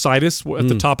get bursitis at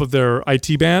the top of their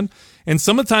IT band. And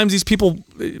sometimes these people,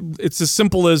 it's as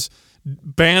simple as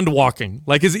band walking.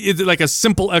 Like it's like a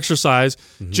simple exercise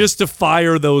just to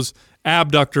fire those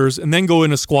abductors and then go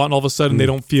in a squat and all of a sudden they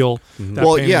don't feel that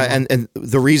pain anymore. and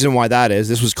the reason why that is,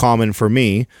 this was common for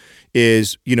me,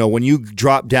 is, when you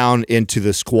drop down into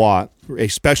the squat,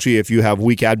 especially if you have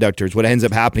weak abductors, what ends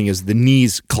up happening is the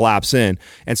knees collapse in.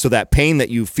 And so that pain that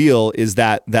you feel is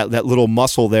that little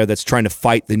muscle there that's trying to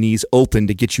fight the knees open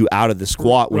to get you out of the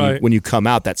squat when you come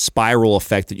out, that spiral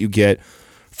effect that you get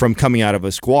from coming out of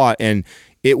a squat. And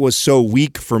it was so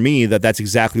weak for me that's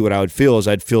exactly what I would feel, is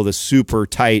I'd feel this super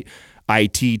tight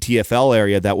IT TFL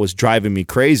area that was driving me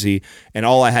crazy, and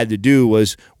all I had to do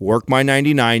was work my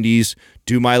 90-90s,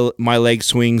 do my leg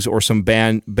swings or some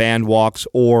band walks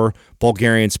or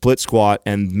Bulgarian split squat,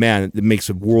 and man, it makes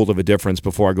a world of a difference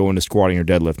before I go into squatting or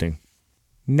deadlifting.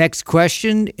 Next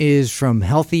question is from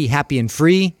Healthy, Happy, and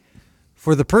Free.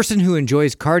 For the person who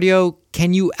enjoys cardio,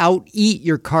 can you out-eat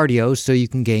your cardio so you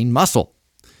can gain muscle?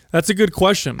 That's a good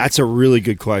question. That's a really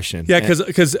good question. Yeah,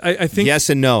 because I think... Yes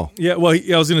and no. Yeah, well,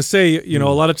 I was going to say, a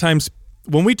lot of times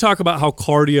when we talk about how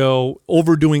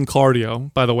overdoing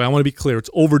cardio, by the way, I want to be clear, it's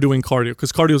overdoing cardio,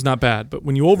 because cardio is not bad. But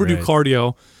when you overdo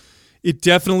cardio, it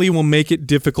definitely will make it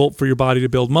difficult for your body to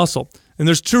build muscle. And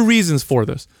there's two reasons for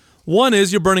this. One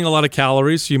is you're burning a lot of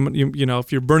calories.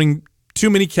 If you're burning too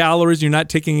many calories, you're not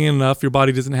taking in enough, your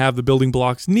body doesn't have the building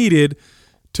blocks needed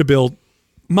to build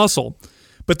muscle.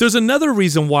 But there's another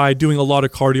reason why doing a lot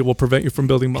of cardio will prevent you from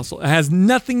building muscle. It has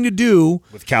nothing to do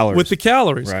with calories. With the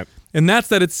calories. Right. And that's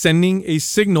that it's sending a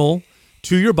signal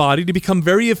to your body to become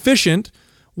very efficient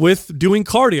with doing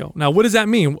cardio. Now, what does that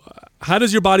mean? How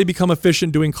does your body become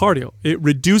efficient doing cardio? It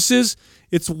reduces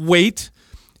its weight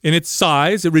and its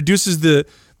size. It reduces the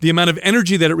amount of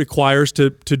energy that it requires to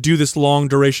do this long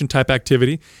duration type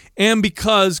activity. And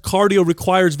because cardio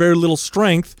requires very little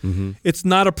strength, it's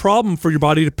not a problem for your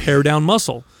body to pare down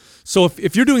muscle. So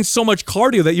if you're doing so much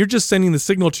cardio that you're just sending the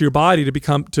signal to your body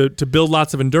to build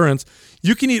lots of endurance,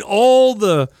 you can eat all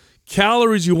the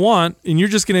calories you want and you're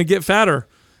just going to get fatter.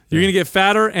 You're going to get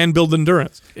fatter and build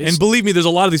endurance. And believe me, there's a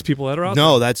lot of these people that are out there.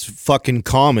 No, that's fucking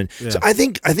common. Yeah. So I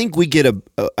think I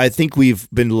think we've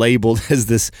been labeled as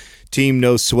this team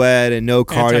no sweat and no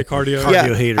cardio. Anti-cardio.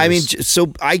 Cardio haters. I mean,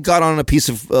 so I got on a piece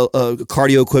of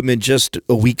cardio equipment just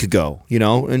a week ago,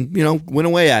 and went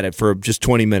away at it for just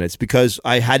 20 minutes because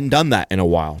I hadn't done that in a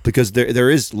while, because there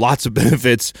is lots of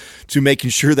benefits to making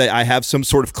sure that I have some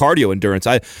sort of cardio endurance.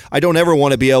 I don't ever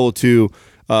want to be able to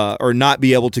or not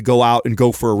be able to go out and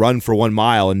go for a run for 1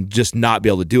 mile and just not be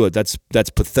able to do it. That's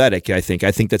pathetic, I think.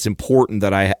 I think that's important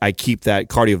that I keep that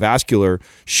cardiovascular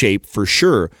shape for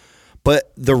sure.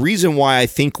 But the reason why I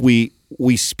think we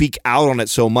speak out on it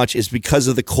so much is because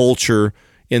of the culture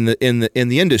in the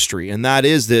industry, and that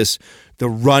is the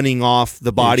running off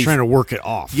the body, trying to work it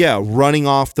off. Yeah, running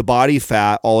off the body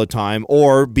fat all the time,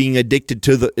 or being addicted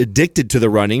to the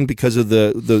running because of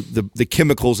the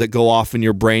chemicals that go off in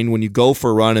your brain when you go for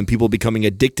a run, and people becoming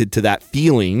addicted to that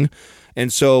feeling.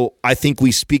 And so I think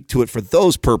we speak to it for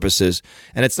those purposes,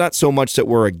 and it's not so much that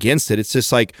we're against it. It's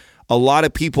just like a lot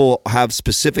of people have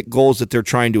specific goals that they're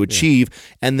trying to achieve,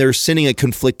 and they're sending a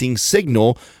conflicting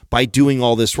signal by doing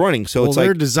all this running. So it's like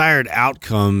their desired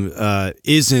outcome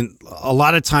isn't a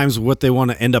lot of times what they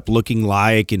want to end up looking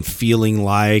like and feeling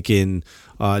like, and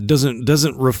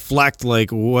doesn't reflect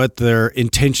like what their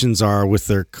intentions are with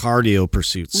their cardio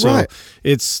pursuits. So Right.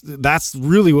 that's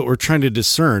really what we're trying to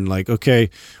discern. Like, okay,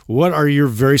 what are your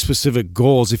very specific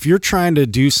goals? If you're trying to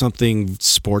do something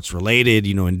sports related,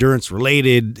 endurance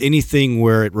related, anything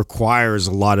where it requires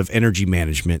a lot of energy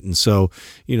management, and so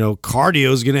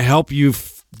cardio is going to help you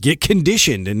get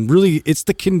conditioned, and really it's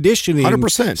the conditioning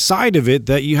 100%. side of it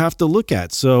that you have to look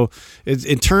at. So it's,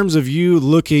 in terms of you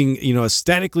looking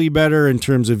aesthetically better, in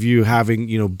terms of you having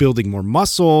building more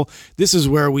muscle, this is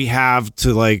where we have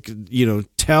to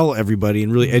tell everybody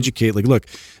and really educate, like, look,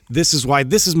 this is why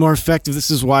this is more effective, this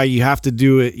is why you have to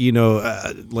do it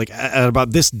at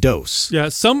about this dose. Yeah,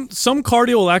 some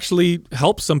cardio will actually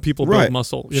help some people build Right.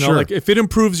 muscle. Sure. Like if it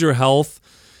improves your health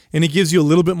and it gives you a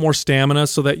little bit more stamina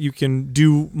so that you can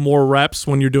do more reps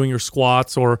when you're doing your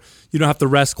squats, or you don't have to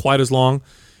rest quite as long,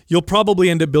 you'll probably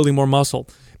end up building more muscle.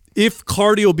 If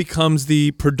cardio becomes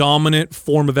the predominant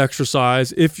form of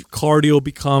exercise, if cardio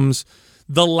becomes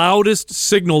the loudest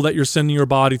signal that you're sending your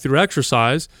body through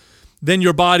exercise, then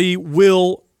your body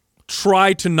will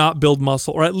try to not build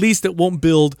muscle, or at least it won't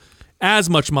build as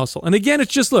much muscle. And again,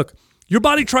 it's just, look, your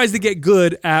body tries to get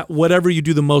good at whatever you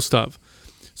do the most of.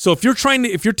 So if you're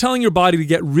telling your body to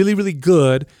get really, really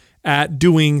good at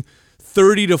doing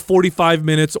 30 to 45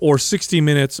 minutes or 60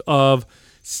 minutes of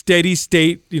steady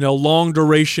state, long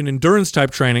duration endurance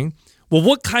type training, well,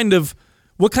 what kind of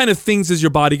things is your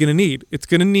body going to need? It's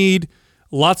going to need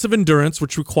lots of endurance,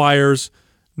 which requires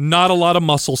not a lot of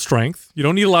muscle strength. You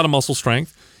don't need a lot of muscle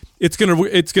strength. You're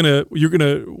going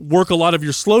to work a lot of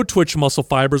your slow twitch muscle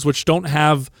fibers, which don't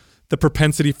have the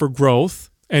propensity for growth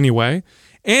anyway.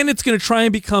 And it's going to try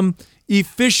and become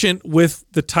efficient with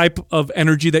the type of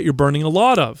energy that you're burning a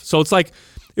lot of. So it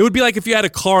would be like if you had a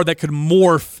car that could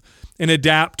morph and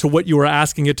adapt to what you were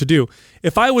asking it to do.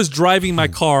 If I was driving my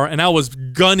car and I was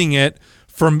gunning it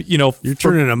from, You're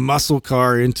turning a muscle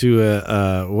car into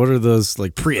a what are those,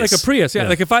 like Prius? Like a Prius, yeah.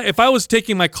 Like if I was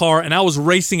taking my car and I was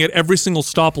racing at every single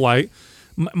stoplight,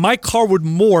 my car would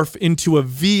morph into a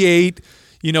V8,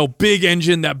 big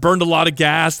engine that burned a lot of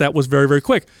gas, that was very, very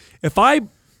quick. If I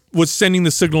was sending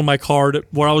the signal in my car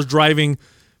where I was driving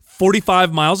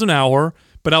 45 miles an hour,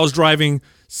 but I was driving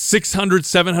 600,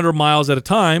 700 miles at a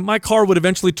time, my car would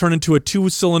eventually turn into a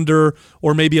 2-cylinder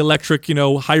or maybe electric,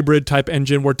 hybrid type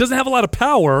engine where it doesn't have a lot of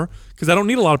power, because I don't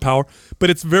need a lot of power, but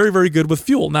it's very, very good with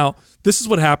fuel. Now, this is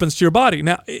what happens to your body.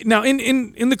 Now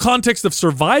in the context of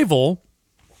survival,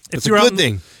 It's a good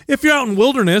thing. If you're out in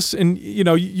wilderness and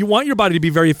you want your body to be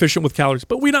very efficient with calories,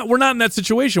 but we're not in that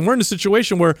situation. We're in a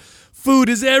situation where food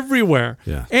is everywhere,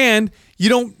 and you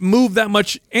don't move that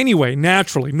much anyway,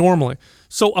 naturally, normally.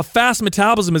 So a fast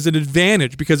metabolism is an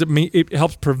advantage because it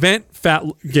helps prevent fat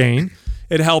gain.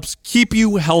 It helps keep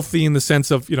you healthy in the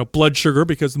sense of blood sugar,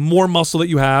 because the more muscle that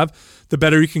you have, the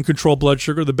better you can control blood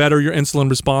sugar, the better your insulin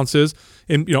response is,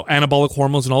 and anabolic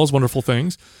hormones and all those wonderful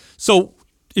things. So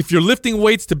if you're lifting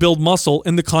weights to build muscle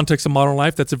in the context of modern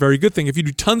life, that's a very good thing. If you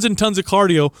do tons and tons of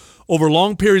cardio over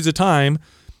long periods of time,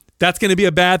 that's going to be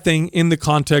a bad thing in the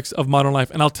context of modern life.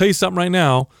 And I'll tell you something right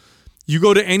now. You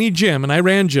go to any gym, and I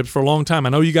ran gyms for a long time. I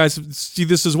know you guys see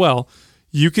this as well.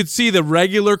 You could see the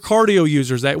regular cardio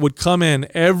users that would come in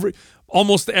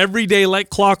almost every day like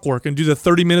clockwork and do the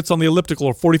 30 minutes on the elliptical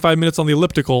or 45 minutes on the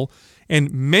elliptical.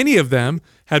 And many of them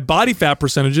had body fat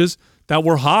percentages that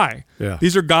were high. Yeah.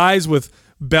 These are guys with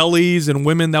bellies and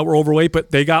women that were overweight,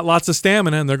 but they got lots of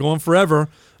stamina and they're going forever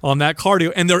on that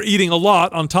cardio, and they're eating a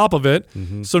lot on top of it.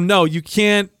 Mm-hmm. So no, you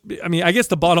can't. I mean, I guess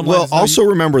the bottom line is also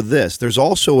remember this. There's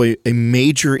also a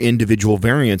major individual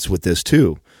variance with this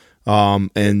too.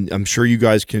 And I'm sure you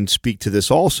guys can speak to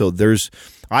this also.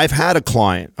 I've had a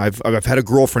client, I've had a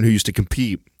girlfriend who used to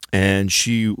compete, and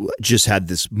she just had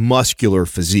this muscular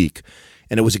physique.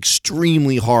 And it was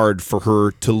extremely hard for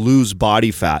her to lose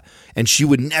body fat. And she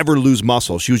would never lose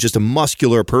muscle. She was just a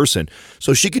muscular person.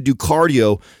 So she could do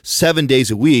cardio 7 days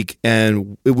a week,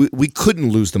 and we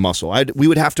couldn't lose the muscle. We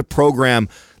would have to program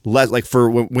less. Like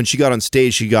when she got on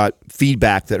stage, she got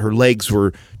feedback that her legs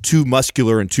were too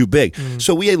muscular and too big.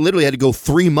 So we literally had to go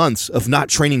 3 months of not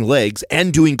training legs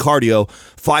and doing cardio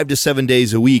 5 to 7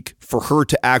 days a week for her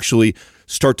to actually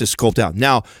start to sculpt out.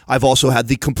 Now, I've also had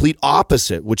the complete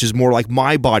opposite, which is more like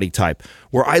my body type,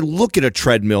 where I look at a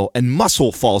treadmill and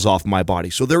muscle falls off my body.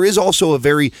 So there is also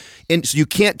so you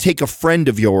can't take a friend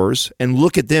of yours and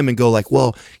look at them and go like,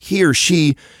 well, he or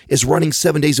she is running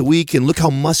 7 days a week and look how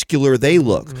muscular they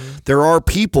look. Mm-hmm. There are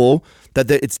people that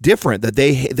it's different, that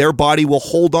their body will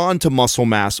hold on to muscle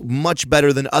mass much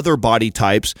better than other body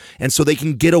types, and so they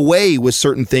can get away with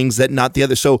certain things that not the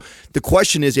other. So the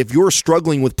question is, if you're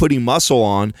struggling with putting muscle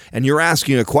on and you're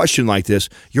asking a question like this,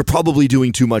 you're probably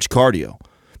doing too much cardio.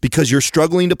 Because you're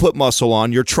struggling to put muscle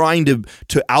on, you're trying to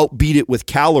outbeat it with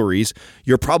calories,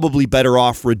 you're probably better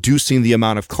off reducing the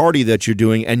amount of cardio that you're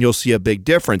doing, and you'll see a big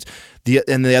difference.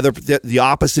 The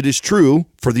opposite is true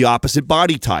for the opposite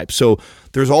body type. So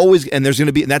there's always, and there's going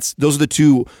to be, and those are the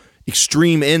two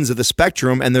extreme ends of the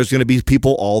spectrum, and there's going to be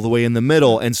people all the way in the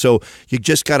middle. And so you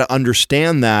just got to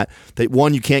understand that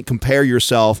one, you can't compare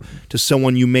yourself to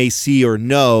someone you may see or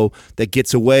know that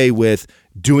gets away with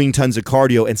doing tons of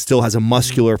cardio and still has a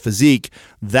muscular physique.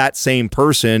 That same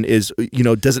person is,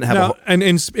 doesn't have now,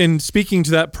 and speaking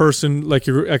to that person, like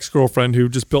your ex-girlfriend who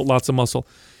just built lots of muscle,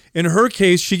 in her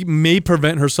case, she may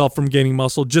prevent herself from gaining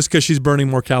muscle just because she's burning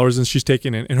more calories than she's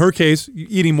taking in. In her case,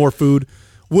 eating more food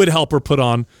would help her put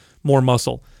on more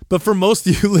muscle. But for most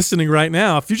of you listening right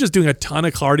now, if you're just doing a ton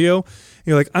of cardio,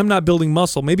 you're like, I'm not building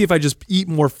muscle. Maybe if I just eat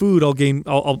more food,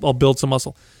 I'll build some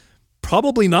muscle.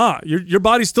 Probably not. Your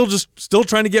body's still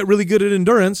trying to get really good at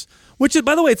endurance, which is,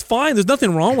 by the way, it's fine. There's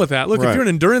nothing wrong with that. Look, Right. If you're an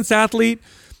endurance athlete,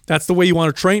 that's the way you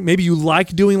want to train. Maybe you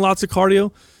like doing lots of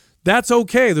cardio. That's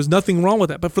okay. There's nothing wrong with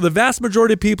that. But for the vast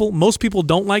majority of people, most people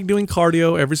don't like doing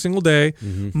cardio every single day.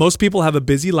 Mm-hmm. Most people have a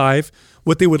busy life.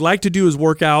 What they would like to do is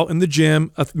work out in the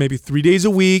gym maybe 3 days a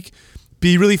week,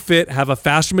 be really fit, have a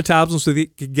faster metabolism so they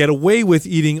could get away with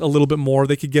eating a little bit more.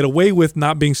 They could get away with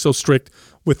not being so strict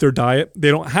with their diet. They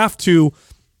don't have to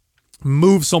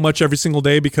move so much every single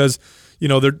day because,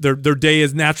 their day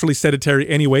is naturally sedentary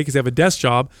anyway because they have a desk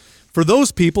job. For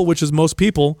those people, which is most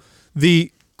people,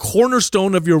 the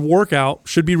cornerstone of your workout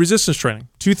should be resistance training.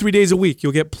 2-3 days a week.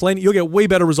 You'll get way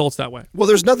better results that way. Well,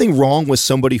 there's nothing wrong with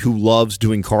somebody who loves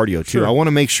doing cardio too. Sure. I want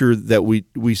to make sure that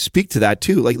we speak to that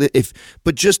too.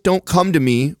 But just don't come to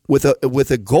me with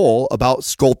a goal about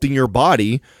sculpting your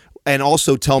body and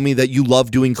also tell me that you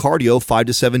love doing cardio 5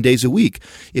 to 7 days a week.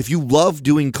 If you love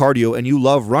doing cardio and you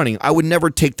love running, I would never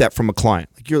take that from a client.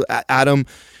 Like, you're Adam,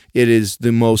 it is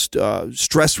the most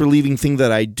stress relieving thing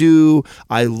that I do.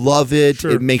 I love it.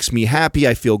 Sure. It makes me happy.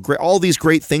 I feel great. All these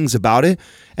great things about it,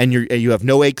 and you have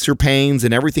no aches or pains,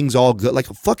 and everything's all good. Like,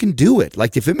 fucking do it.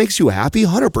 Like, if it makes you happy,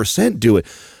 100% do it.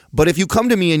 But if you come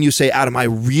to me and you say, Adam, I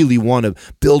really want to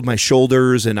build my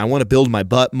shoulders and I want to build my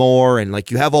butt more, and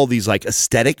like you have all these like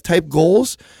aesthetic type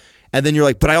goals, and then you're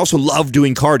like, but I also love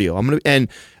doing cardio. I'm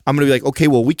gonna be like, okay,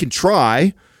 well, we can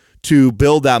try to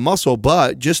build that muscle,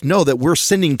 but just know that we're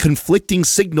sending conflicting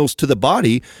signals to the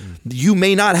body. You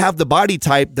may not have the body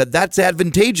type that's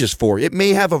advantageous for. It may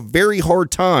have a very hard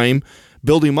time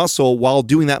building muscle while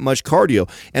doing that much cardio.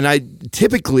 And I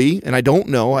typically, and I don't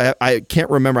know, I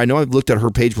can't remember. I know I've looked at her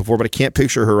page before, but I can't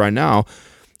picture her right now.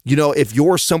 If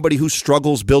you're somebody who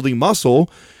struggles building muscle,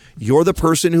 you're the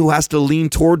person who has to lean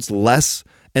towards less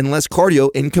and less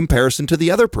cardio in comparison to the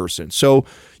other person. So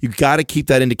you got to keep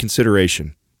that into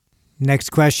consideration. Next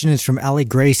question is from Allie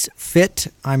Grace Fit.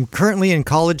 I'm currently in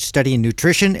college studying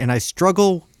nutrition, and I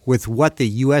struggle with what the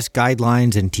U.S.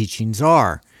 guidelines and teachings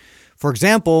are. For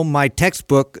example, my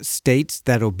textbook states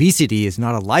that obesity is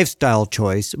not a lifestyle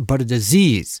choice, but a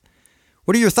disease.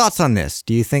 What are your thoughts on this?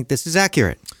 Do you think this is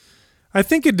accurate? I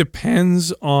think it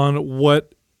depends on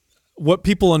what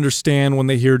people understand when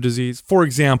they hear disease. For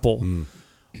example,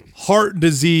 heart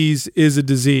disease is a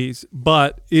disease,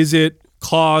 but is it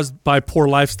caused by poor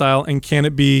lifestyle, and can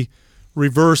it be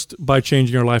reversed by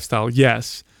changing your lifestyle?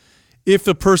 Yes. If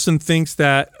a person thinks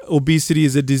that obesity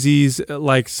is a disease,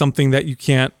 like something that you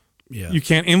can't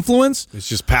influence, It's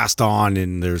just passed on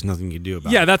and there's nothing you can do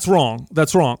about it. yeah, that's wrong.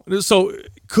 That's wrong. So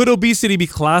could obesity be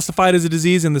classified as a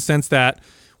disease in the sense that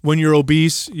when you're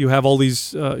obese, you have all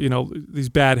these, these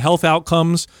bad health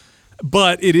outcomes,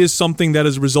 but it is something that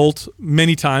is a result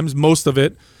many times, most of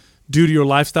it, due to your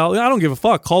lifestyle? I don't give a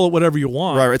fuck. Call it whatever you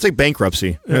want. Right. It's like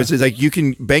bankruptcy. Yeah. It's like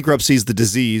bankruptcy is the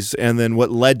disease, and then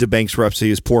what led to bankruptcy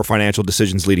is poor financial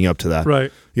decisions leading up to that.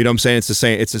 Right. You know what I'm saying? It's the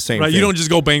same. Right. thing. You don't just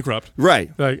go bankrupt.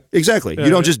 Right. Right. Exactly. Yeah,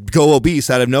 you don't just go obese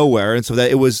out of nowhere. And so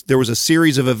there was a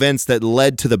series of events that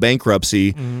led to the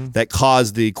bankruptcy that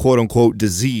caused the quote unquote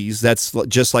disease. That's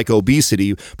just like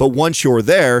obesity. But once you're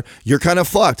there, you're kind of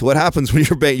fucked. What happens when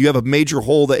you have a major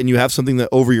hole and you have something that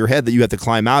over your head that you have to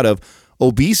climb out of?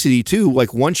 Obesity too,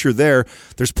 like once you're there,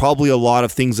 there's probably a lot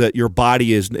of things that your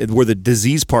body is, where the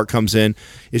disease part comes in,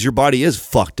 is your body is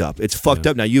fucked up. It's fucked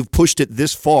up. Now you've pushed it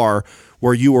this far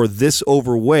where you are this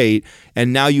overweight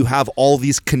and now you have all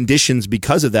these conditions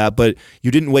because of that, but you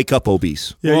didn't wake up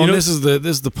obese. Yeah, well, you know, this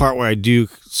is the part where I do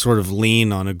sort of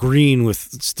lean on agreeing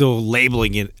with still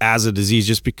labeling it as a disease,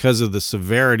 just because of the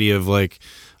severity of like,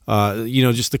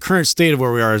 just the current state of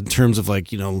where we are in terms of like,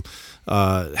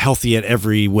 healthy at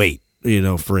every weight.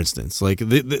 For instance, like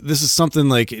this is something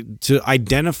like to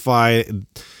identify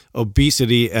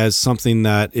obesity as something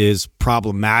that is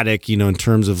problematic, in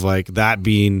terms of like that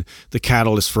being the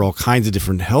catalyst for all kinds of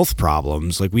different health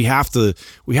problems. Like we have to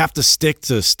stick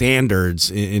to standards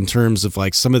in terms of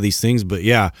like some of these things. But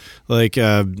yeah, like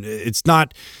it's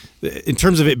not in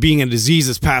terms of it being a disease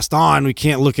that's passed on. We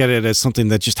can't look at it as something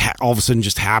that just all of a sudden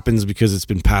just happens because it's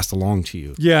been passed along to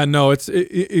you. Yeah, no, it's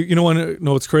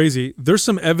crazy. There's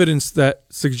some evidence that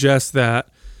suggests that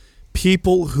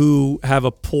people who have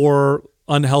a poor,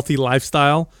 unhealthy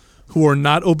lifestyle, who are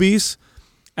not obese,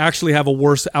 actually have a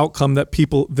worse outcome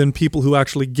than people who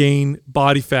actually gain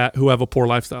body fat who have a poor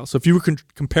lifestyle. So if you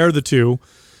compare the two,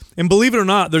 and believe it or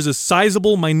not, there's a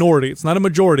sizable minority. It's not a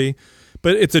majority,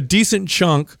 but it's a decent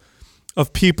chunk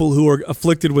of people who are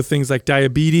afflicted with things like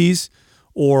diabetes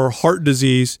or heart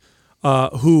disease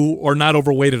who are not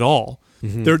overweight at all.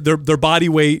 Mm-hmm. Their body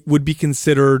weight would be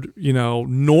considered,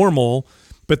 normal,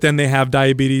 but then they have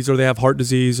diabetes or they have heart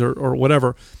disease or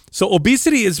whatever. So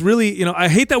obesity is really, I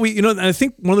hate that I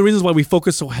think one of the reasons why we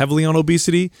focus so heavily on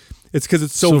obesity, it's because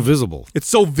it's so visible. It's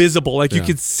so visible. Like you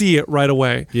could see it right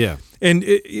away. Yeah. And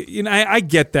I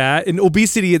get that. And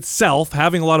obesity itself,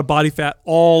 having a lot of body fat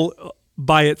all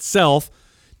by itself,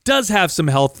 does have some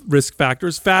health risk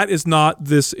factors. Fat is not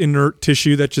this inert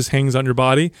tissue that just hangs on your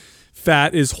body.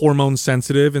 Fat is hormone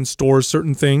sensitive and stores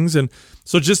certain things. And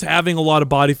so just having a lot of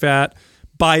body fat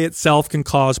by itself can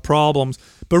cause problems.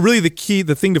 But really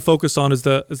the thing to focus on is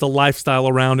the lifestyle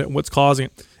around it and what's causing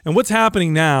it. And what's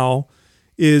happening now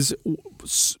is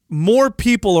more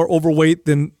people are overweight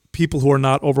than people who are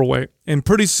not overweight. And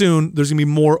pretty soon there's going to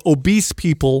be more obese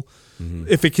people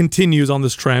if it continues on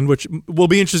this trend, which will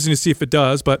be interesting to see if it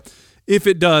does. But if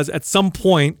it does, at some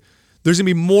point, there's going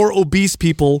to be more obese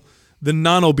people than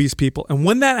non-obese people. And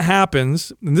when that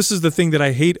happens, and this is the thing that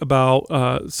I hate about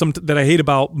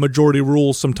majority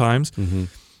rules sometimes,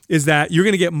 is that you're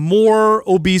going to get more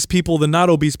obese people than not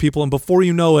obese people, and before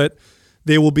you know it,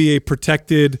 they will be a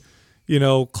protected,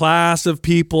 class of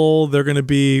people. They're going to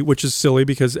be, which is silly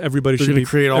because everybody should be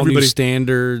create all new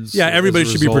standards. Yeah, everybody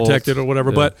should be protected or whatever.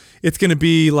 Yeah. But it's going to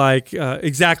be like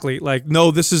exactly like,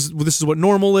 no, this is what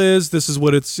normal is. This is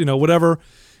what it's whatever.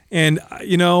 And,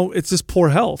 it's just poor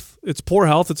health. It's poor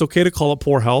health. It's okay to call it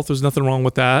poor health. There's nothing wrong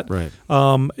with that. Right.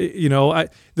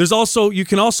 There's also, you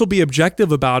can also be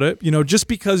objective about it. Just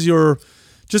because you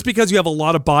have a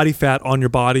lot of body fat on your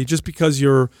body, just because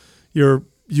you're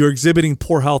exhibiting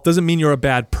poor health doesn't mean you're a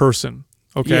bad person.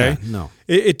 Okay. Yeah, no.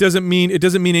 It doesn't mean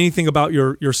anything about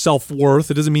your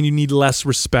self-worth. It doesn't mean you need less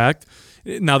respect.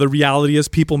 Now, the reality is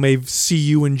people may see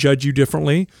you and judge you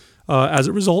differently. As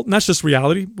a result, and that's just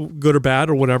reality, good or bad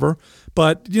or whatever.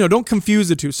 But don't confuse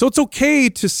the two. So it's okay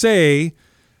to say,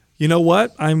 you know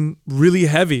what, I'm really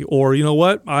heavy, or you know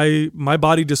what, my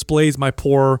body displays my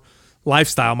poor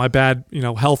lifestyle, my bad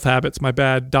health habits, my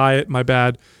bad diet, my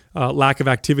bad lack of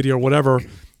activity or whatever.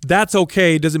 That's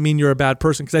okay. It doesn't mean you're a bad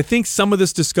person, because I think some of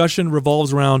this discussion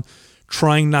revolves around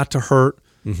trying not to hurt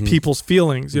people's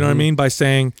feelings, you know what I mean? By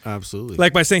saying, absolutely,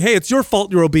 like by saying, hey, it's your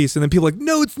fault you're obese. And then people are like,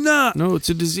 no, it's not. No, it's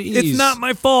a disease. It's not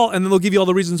my fault. And then they'll give you all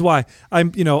the reasons why. I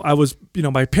was,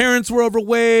 my parents were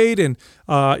overweight, and,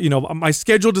 my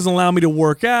schedule doesn't allow me to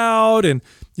work out, and,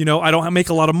 I don't make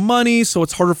a lot of money, so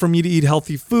it's harder for me to eat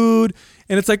healthy food.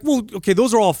 And it's like, well, okay,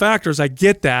 those are all factors. I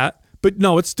get that. But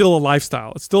no, it's still a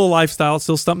lifestyle. It's still a lifestyle. It's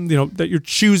still something, that you're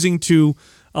choosing to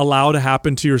allow to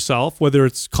happen to yourself, whether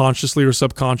it's consciously or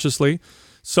subconsciously.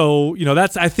 So,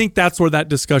 I think that's where that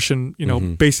discussion,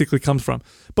 basically comes from.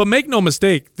 But make no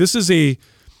mistake, this is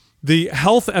the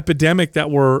health epidemic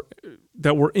that we're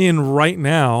in right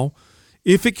now.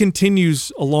 If it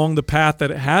continues along the path that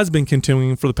it has been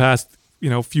continuing for the past,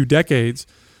 few decades,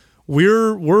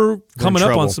 we're coming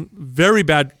up on some very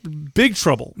big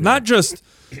trouble. Not just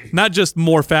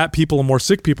more fat people and more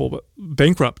sick people, but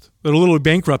bankrupt. It'll literally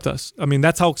bankrupt us. I mean,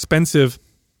 that's how expensive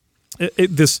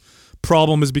this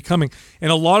problem is becoming.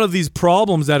 And a lot of these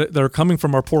problems that are coming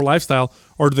from our poor lifestyle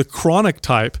are the chronic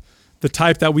type, the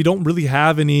type that we don't really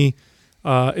have any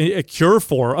a cure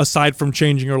for aside from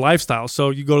changing your lifestyle. So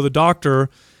you go to the doctor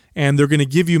and they're going to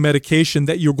give you medication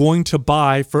that you're going to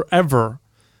buy forever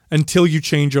until you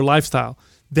change your lifestyle.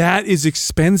 That is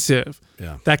expensive.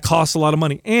 Yeah. That costs a lot of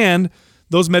money. And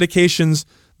those medications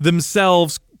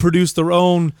themselves produce their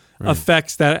own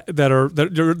effects that are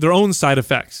their own side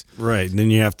effects. Right. And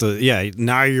then you have to,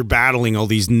 now you're battling all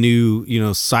these new,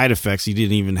 side effects you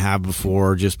didn't even have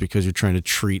before just because you're trying to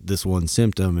treat this one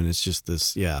symptom. And it's just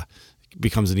this, it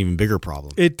becomes an even bigger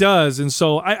problem. It does. And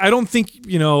so I don't think,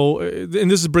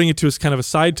 and this is bringing it to us kind of a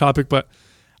side topic, but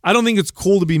I don't think it's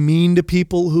cool to be mean to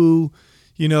people who,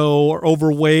 are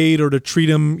overweight or to treat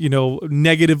them,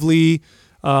 negatively.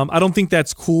 I don't think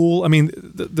that's cool. I mean,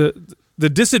 the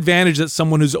disadvantage that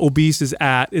someone who's obese is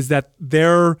at is that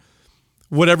their,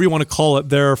 whatever you want to call it,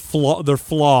 their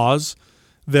flaws,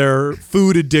 their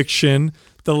food addiction,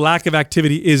 the lack of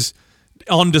activity is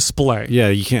on display. Yeah,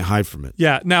 you can't hide from it.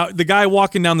 Yeah. Now, the guy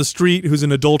walking down the street who's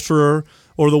an adulterer,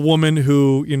 or the woman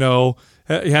who,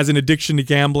 has an addiction to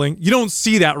gambling, you don't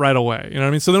see that right away. You know what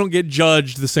I mean? So they don't get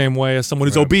judged the same way as someone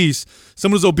who's obese.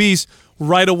 Someone who's obese,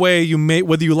 right away, you may,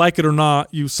 whether you like it or not,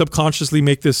 you subconsciously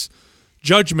make this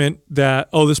judgment that,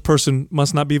 this person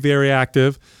must not be very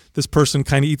active. This person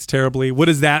kind of eats terribly. What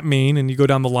does that mean? And you go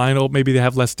down the line, maybe they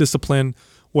have less discipline,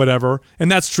 whatever.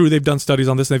 And that's true. They've done studies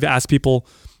on this. And they've asked people,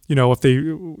 if they,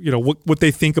 what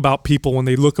they think about people when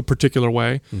they look a particular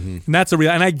way. Mm-hmm. And that's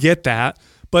and I get that.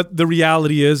 But the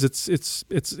reality is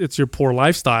it's your poor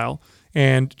lifestyle,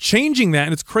 and changing that.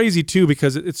 And it's crazy too,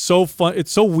 because it's so fun.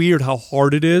 It's so weird how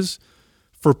hard it is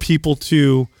for people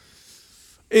to,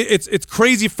 it's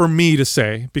crazy for me to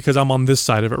say because I'm on this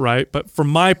side of it, right? But from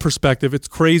my perspective, it's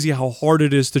crazy how hard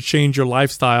it is to change your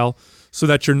lifestyle so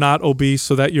that you're not obese,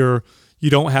 so that you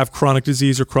don't have chronic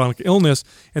disease or chronic illness.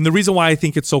 And the reason why I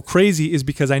think it's so crazy is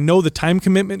because I know the time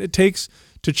commitment it takes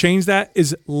to change that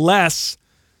is less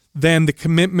than the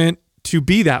commitment to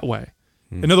be that way.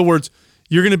 In other words,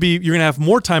 you're going to have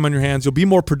more time on your hands, you'll be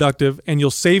more productive, and you'll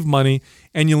save money,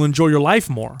 and you'll enjoy your life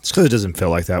more. It's because it doesn't feel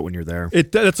like that when you're there.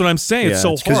 That's what I'm saying. It's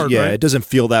so hard, right? It doesn't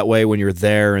feel that way when you're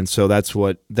there, and so that's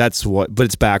what, but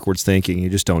it's backwards thinking. You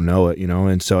just don't know it,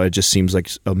 and so it just seems like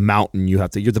a mountain you're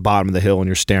at the bottom of the hill, and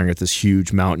you're staring at this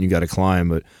huge mountain you got to climb.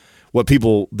 But what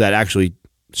people that actually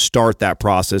start that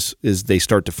process is they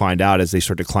start to find out as they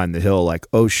start to climb the hill, like,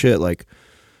 oh shit, like,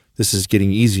 this is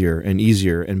getting easier and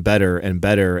easier and better,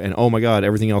 and oh my God,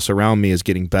 everything else around me is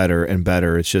getting better and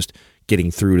better. It's just getting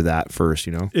through to that first,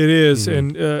 It is,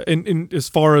 mm-hmm. and as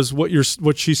far as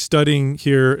what she's studying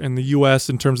here in the U.S.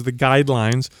 in terms of the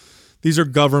guidelines, these are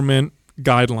government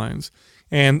guidelines,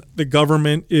 and the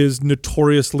government is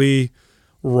notoriously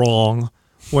wrong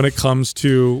when it comes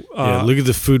to look at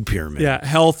the food pyramid. Yeah,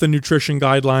 health and nutrition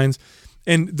guidelines,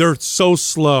 and they're so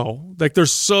slow. Like they're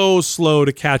so slow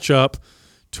to catch up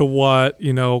to what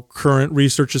current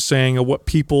research is saying, or what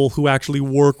people who actually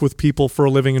work with people for a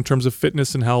living in terms of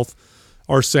fitness and health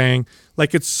are saying.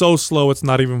 Like it's so slow, it's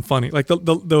not even funny. Like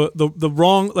the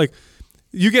wrong, like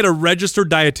you get a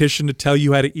registered dietitian to tell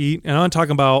you how to eat, and I'm not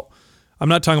talking about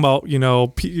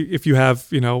if you have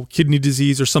kidney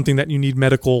disease or something that you need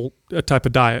medical type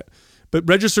of diet, but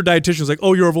registered dietitians like,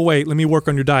 oh, you're overweight, let me work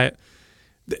on your diet.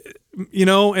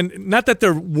 And not that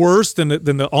they're worse than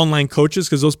the online coaches,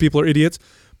 because those people are idiots,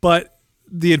 but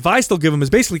the advice they'll give them is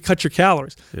basically cut your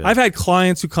calories. Yeah. I've had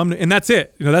clients who come to, and that's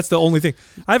it. That's the only thing.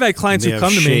 I've had clients who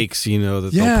come to me. Shakes, that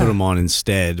they'll put them on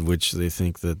instead, which they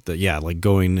think that like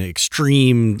going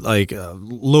extreme, like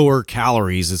lower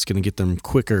calories, it's going to get them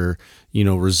quicker,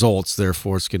 results.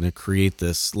 Therefore, it's going to create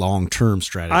this long-term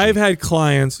strategy. I've had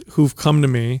clients who've come to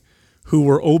me who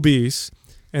were obese,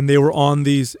 and they were on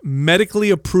these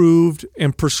medically approved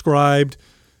and prescribed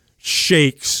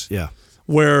shakes. Yeah.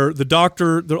 Where the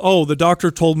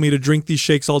doctor told me to drink these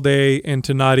shakes all day and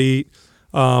to not eat,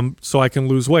 so I can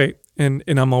lose weight. And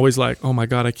I'm always like, oh my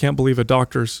God, I can't believe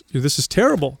this is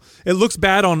terrible. It looks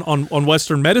bad on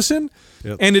Western medicine,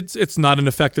 and it's not an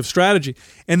effective strategy.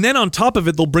 And then on top of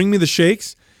it, they'll bring me the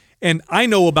shakes, and I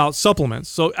know about supplements,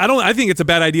 so I think it's a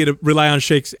bad idea to rely on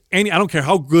shakes. I don't care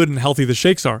how good and healthy the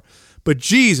shakes are. But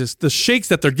Jesus, the shakes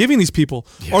that they're giving these people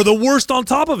are the worst on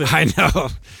top of it. I know.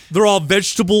 They're all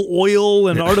vegetable oil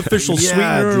and artificial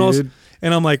sweetener and all.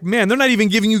 And I'm like, man, they're not even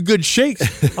giving you good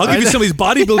shakes. I'll give you some of these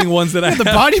bodybuilding ones that I have. The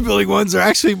bodybuilding ones are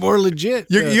actually more legit.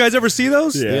 You guys ever see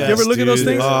those? Yeah. You ever look at those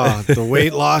things? Oh, the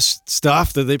weight loss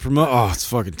stuff that they promote. Oh, it's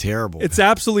fucking terrible. It's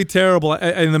absolutely terrible.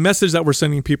 And the message that we're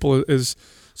sending people is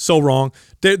so wrong.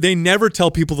 They never tell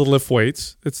people to lift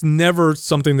weights. It's never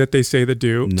something that they say to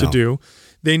do.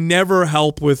 They never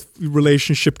help with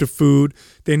relationship to food.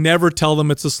 They never tell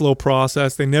them it's a slow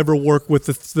process. They never work with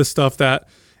the stuff that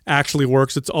actually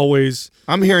works. It's always...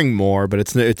 I'm hearing more,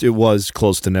 but it was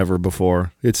close to never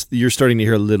before. You're starting to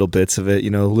hear little bits of it,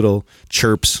 little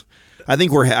chirps. I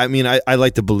think I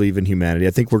like to believe in humanity.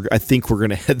 I think we're going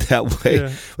to head that way.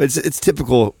 Yeah. It's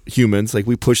typical humans. Like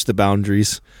we push the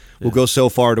boundaries. will go so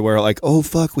far to where like, oh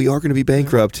fuck, we are going to be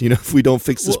bankrupt, if we don't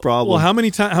fix this problem. Well, how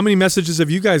many messages have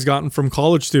you guys gotten from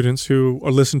college students who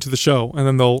are listening to the show, and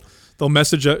then they'll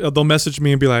message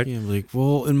me and be like, Yeah, I'm like,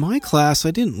 well, in my class, I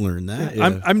didn't learn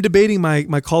that. I'm debating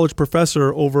my college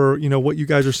professor over what you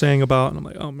guys are saying about, and I'm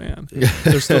like, oh man,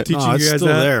 they're still teaching No, you it's guys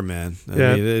still that. there, man.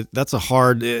 Yeah. I mean, that's a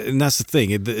hard, and that's the thing.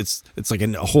 It's like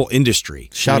a whole industry.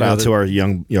 Shout out to our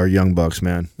young bucks,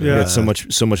 man. Yeah. We got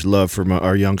so much love from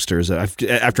our youngsters.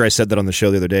 After I said that on the show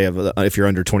the other day, if you're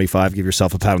under 25, give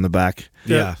yourself a pat on the back.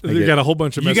 Yeah. You got a whole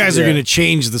bunch of You messages. guys are going to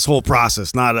change this whole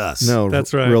process, not us. No,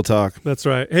 That's right. Real talk. That's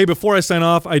right. Hey, before I sign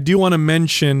off, I do want to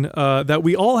mention that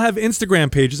we all have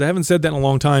Instagram pages. I haven't said that in a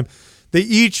long time. They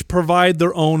each provide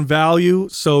their own value.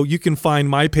 So you can find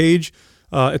my page.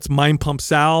 It's Mind Pump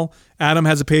Sal. Adam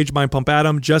has a page, Mind Pump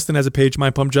Adam. Justin has a page,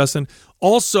 Mind Pump Justin.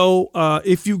 Also,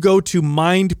 if you go to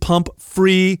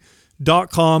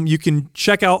mindpumpfree.com, you can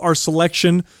check out our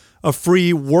selection of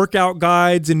free workout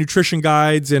guides and nutrition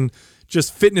guides and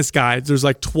just fitness guides. There's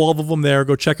like 12 of them there.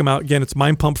 Go check them out. Again, it's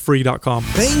mindpumpfree.com.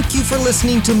 Thank you for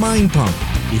listening to Mind Pump.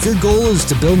 If your goal is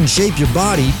to build and shape your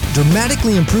body,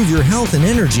 dramatically improve your health and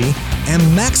energy, and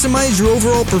maximize your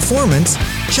overall performance,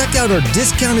 check out our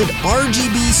discounted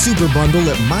RGB Super Bundle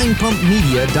at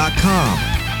mindpumpmedia.com.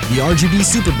 The RGB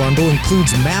Super Bundle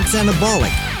includes MAPS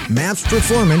Anabolic, MAPS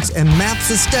Performance, and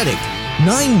MAPS Aesthetic.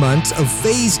 9 months of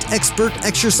phased expert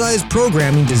exercise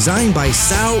programming designed by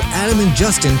Sal, Adam, and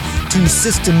Justin to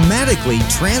systematically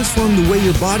transform the way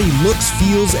your body looks,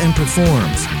 feels, and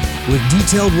performs. With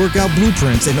detailed workout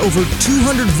blueprints and over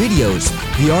 200 videos,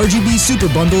 the RGB Super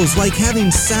Bundle is like having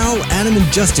Sal, Adam,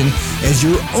 and Justin as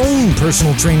your own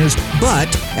personal trainers, but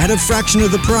at a fraction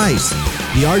of the price.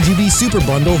 The RGB Super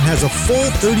Bundle has a full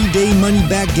 30-day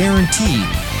money-back guarantee,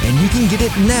 and you can get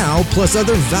it now plus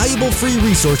other valuable free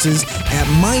resources at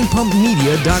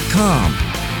mindpumpmedia.com.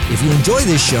 If you enjoy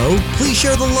this show, please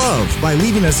share the love by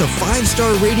leaving us a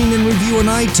 5-star rating and review on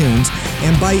iTunes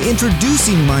and by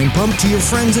introducing Mind Pump to your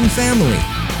friends and family.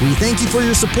 We thank you for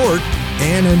your support,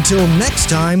 and until next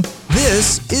time,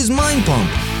 this is Mind Pump.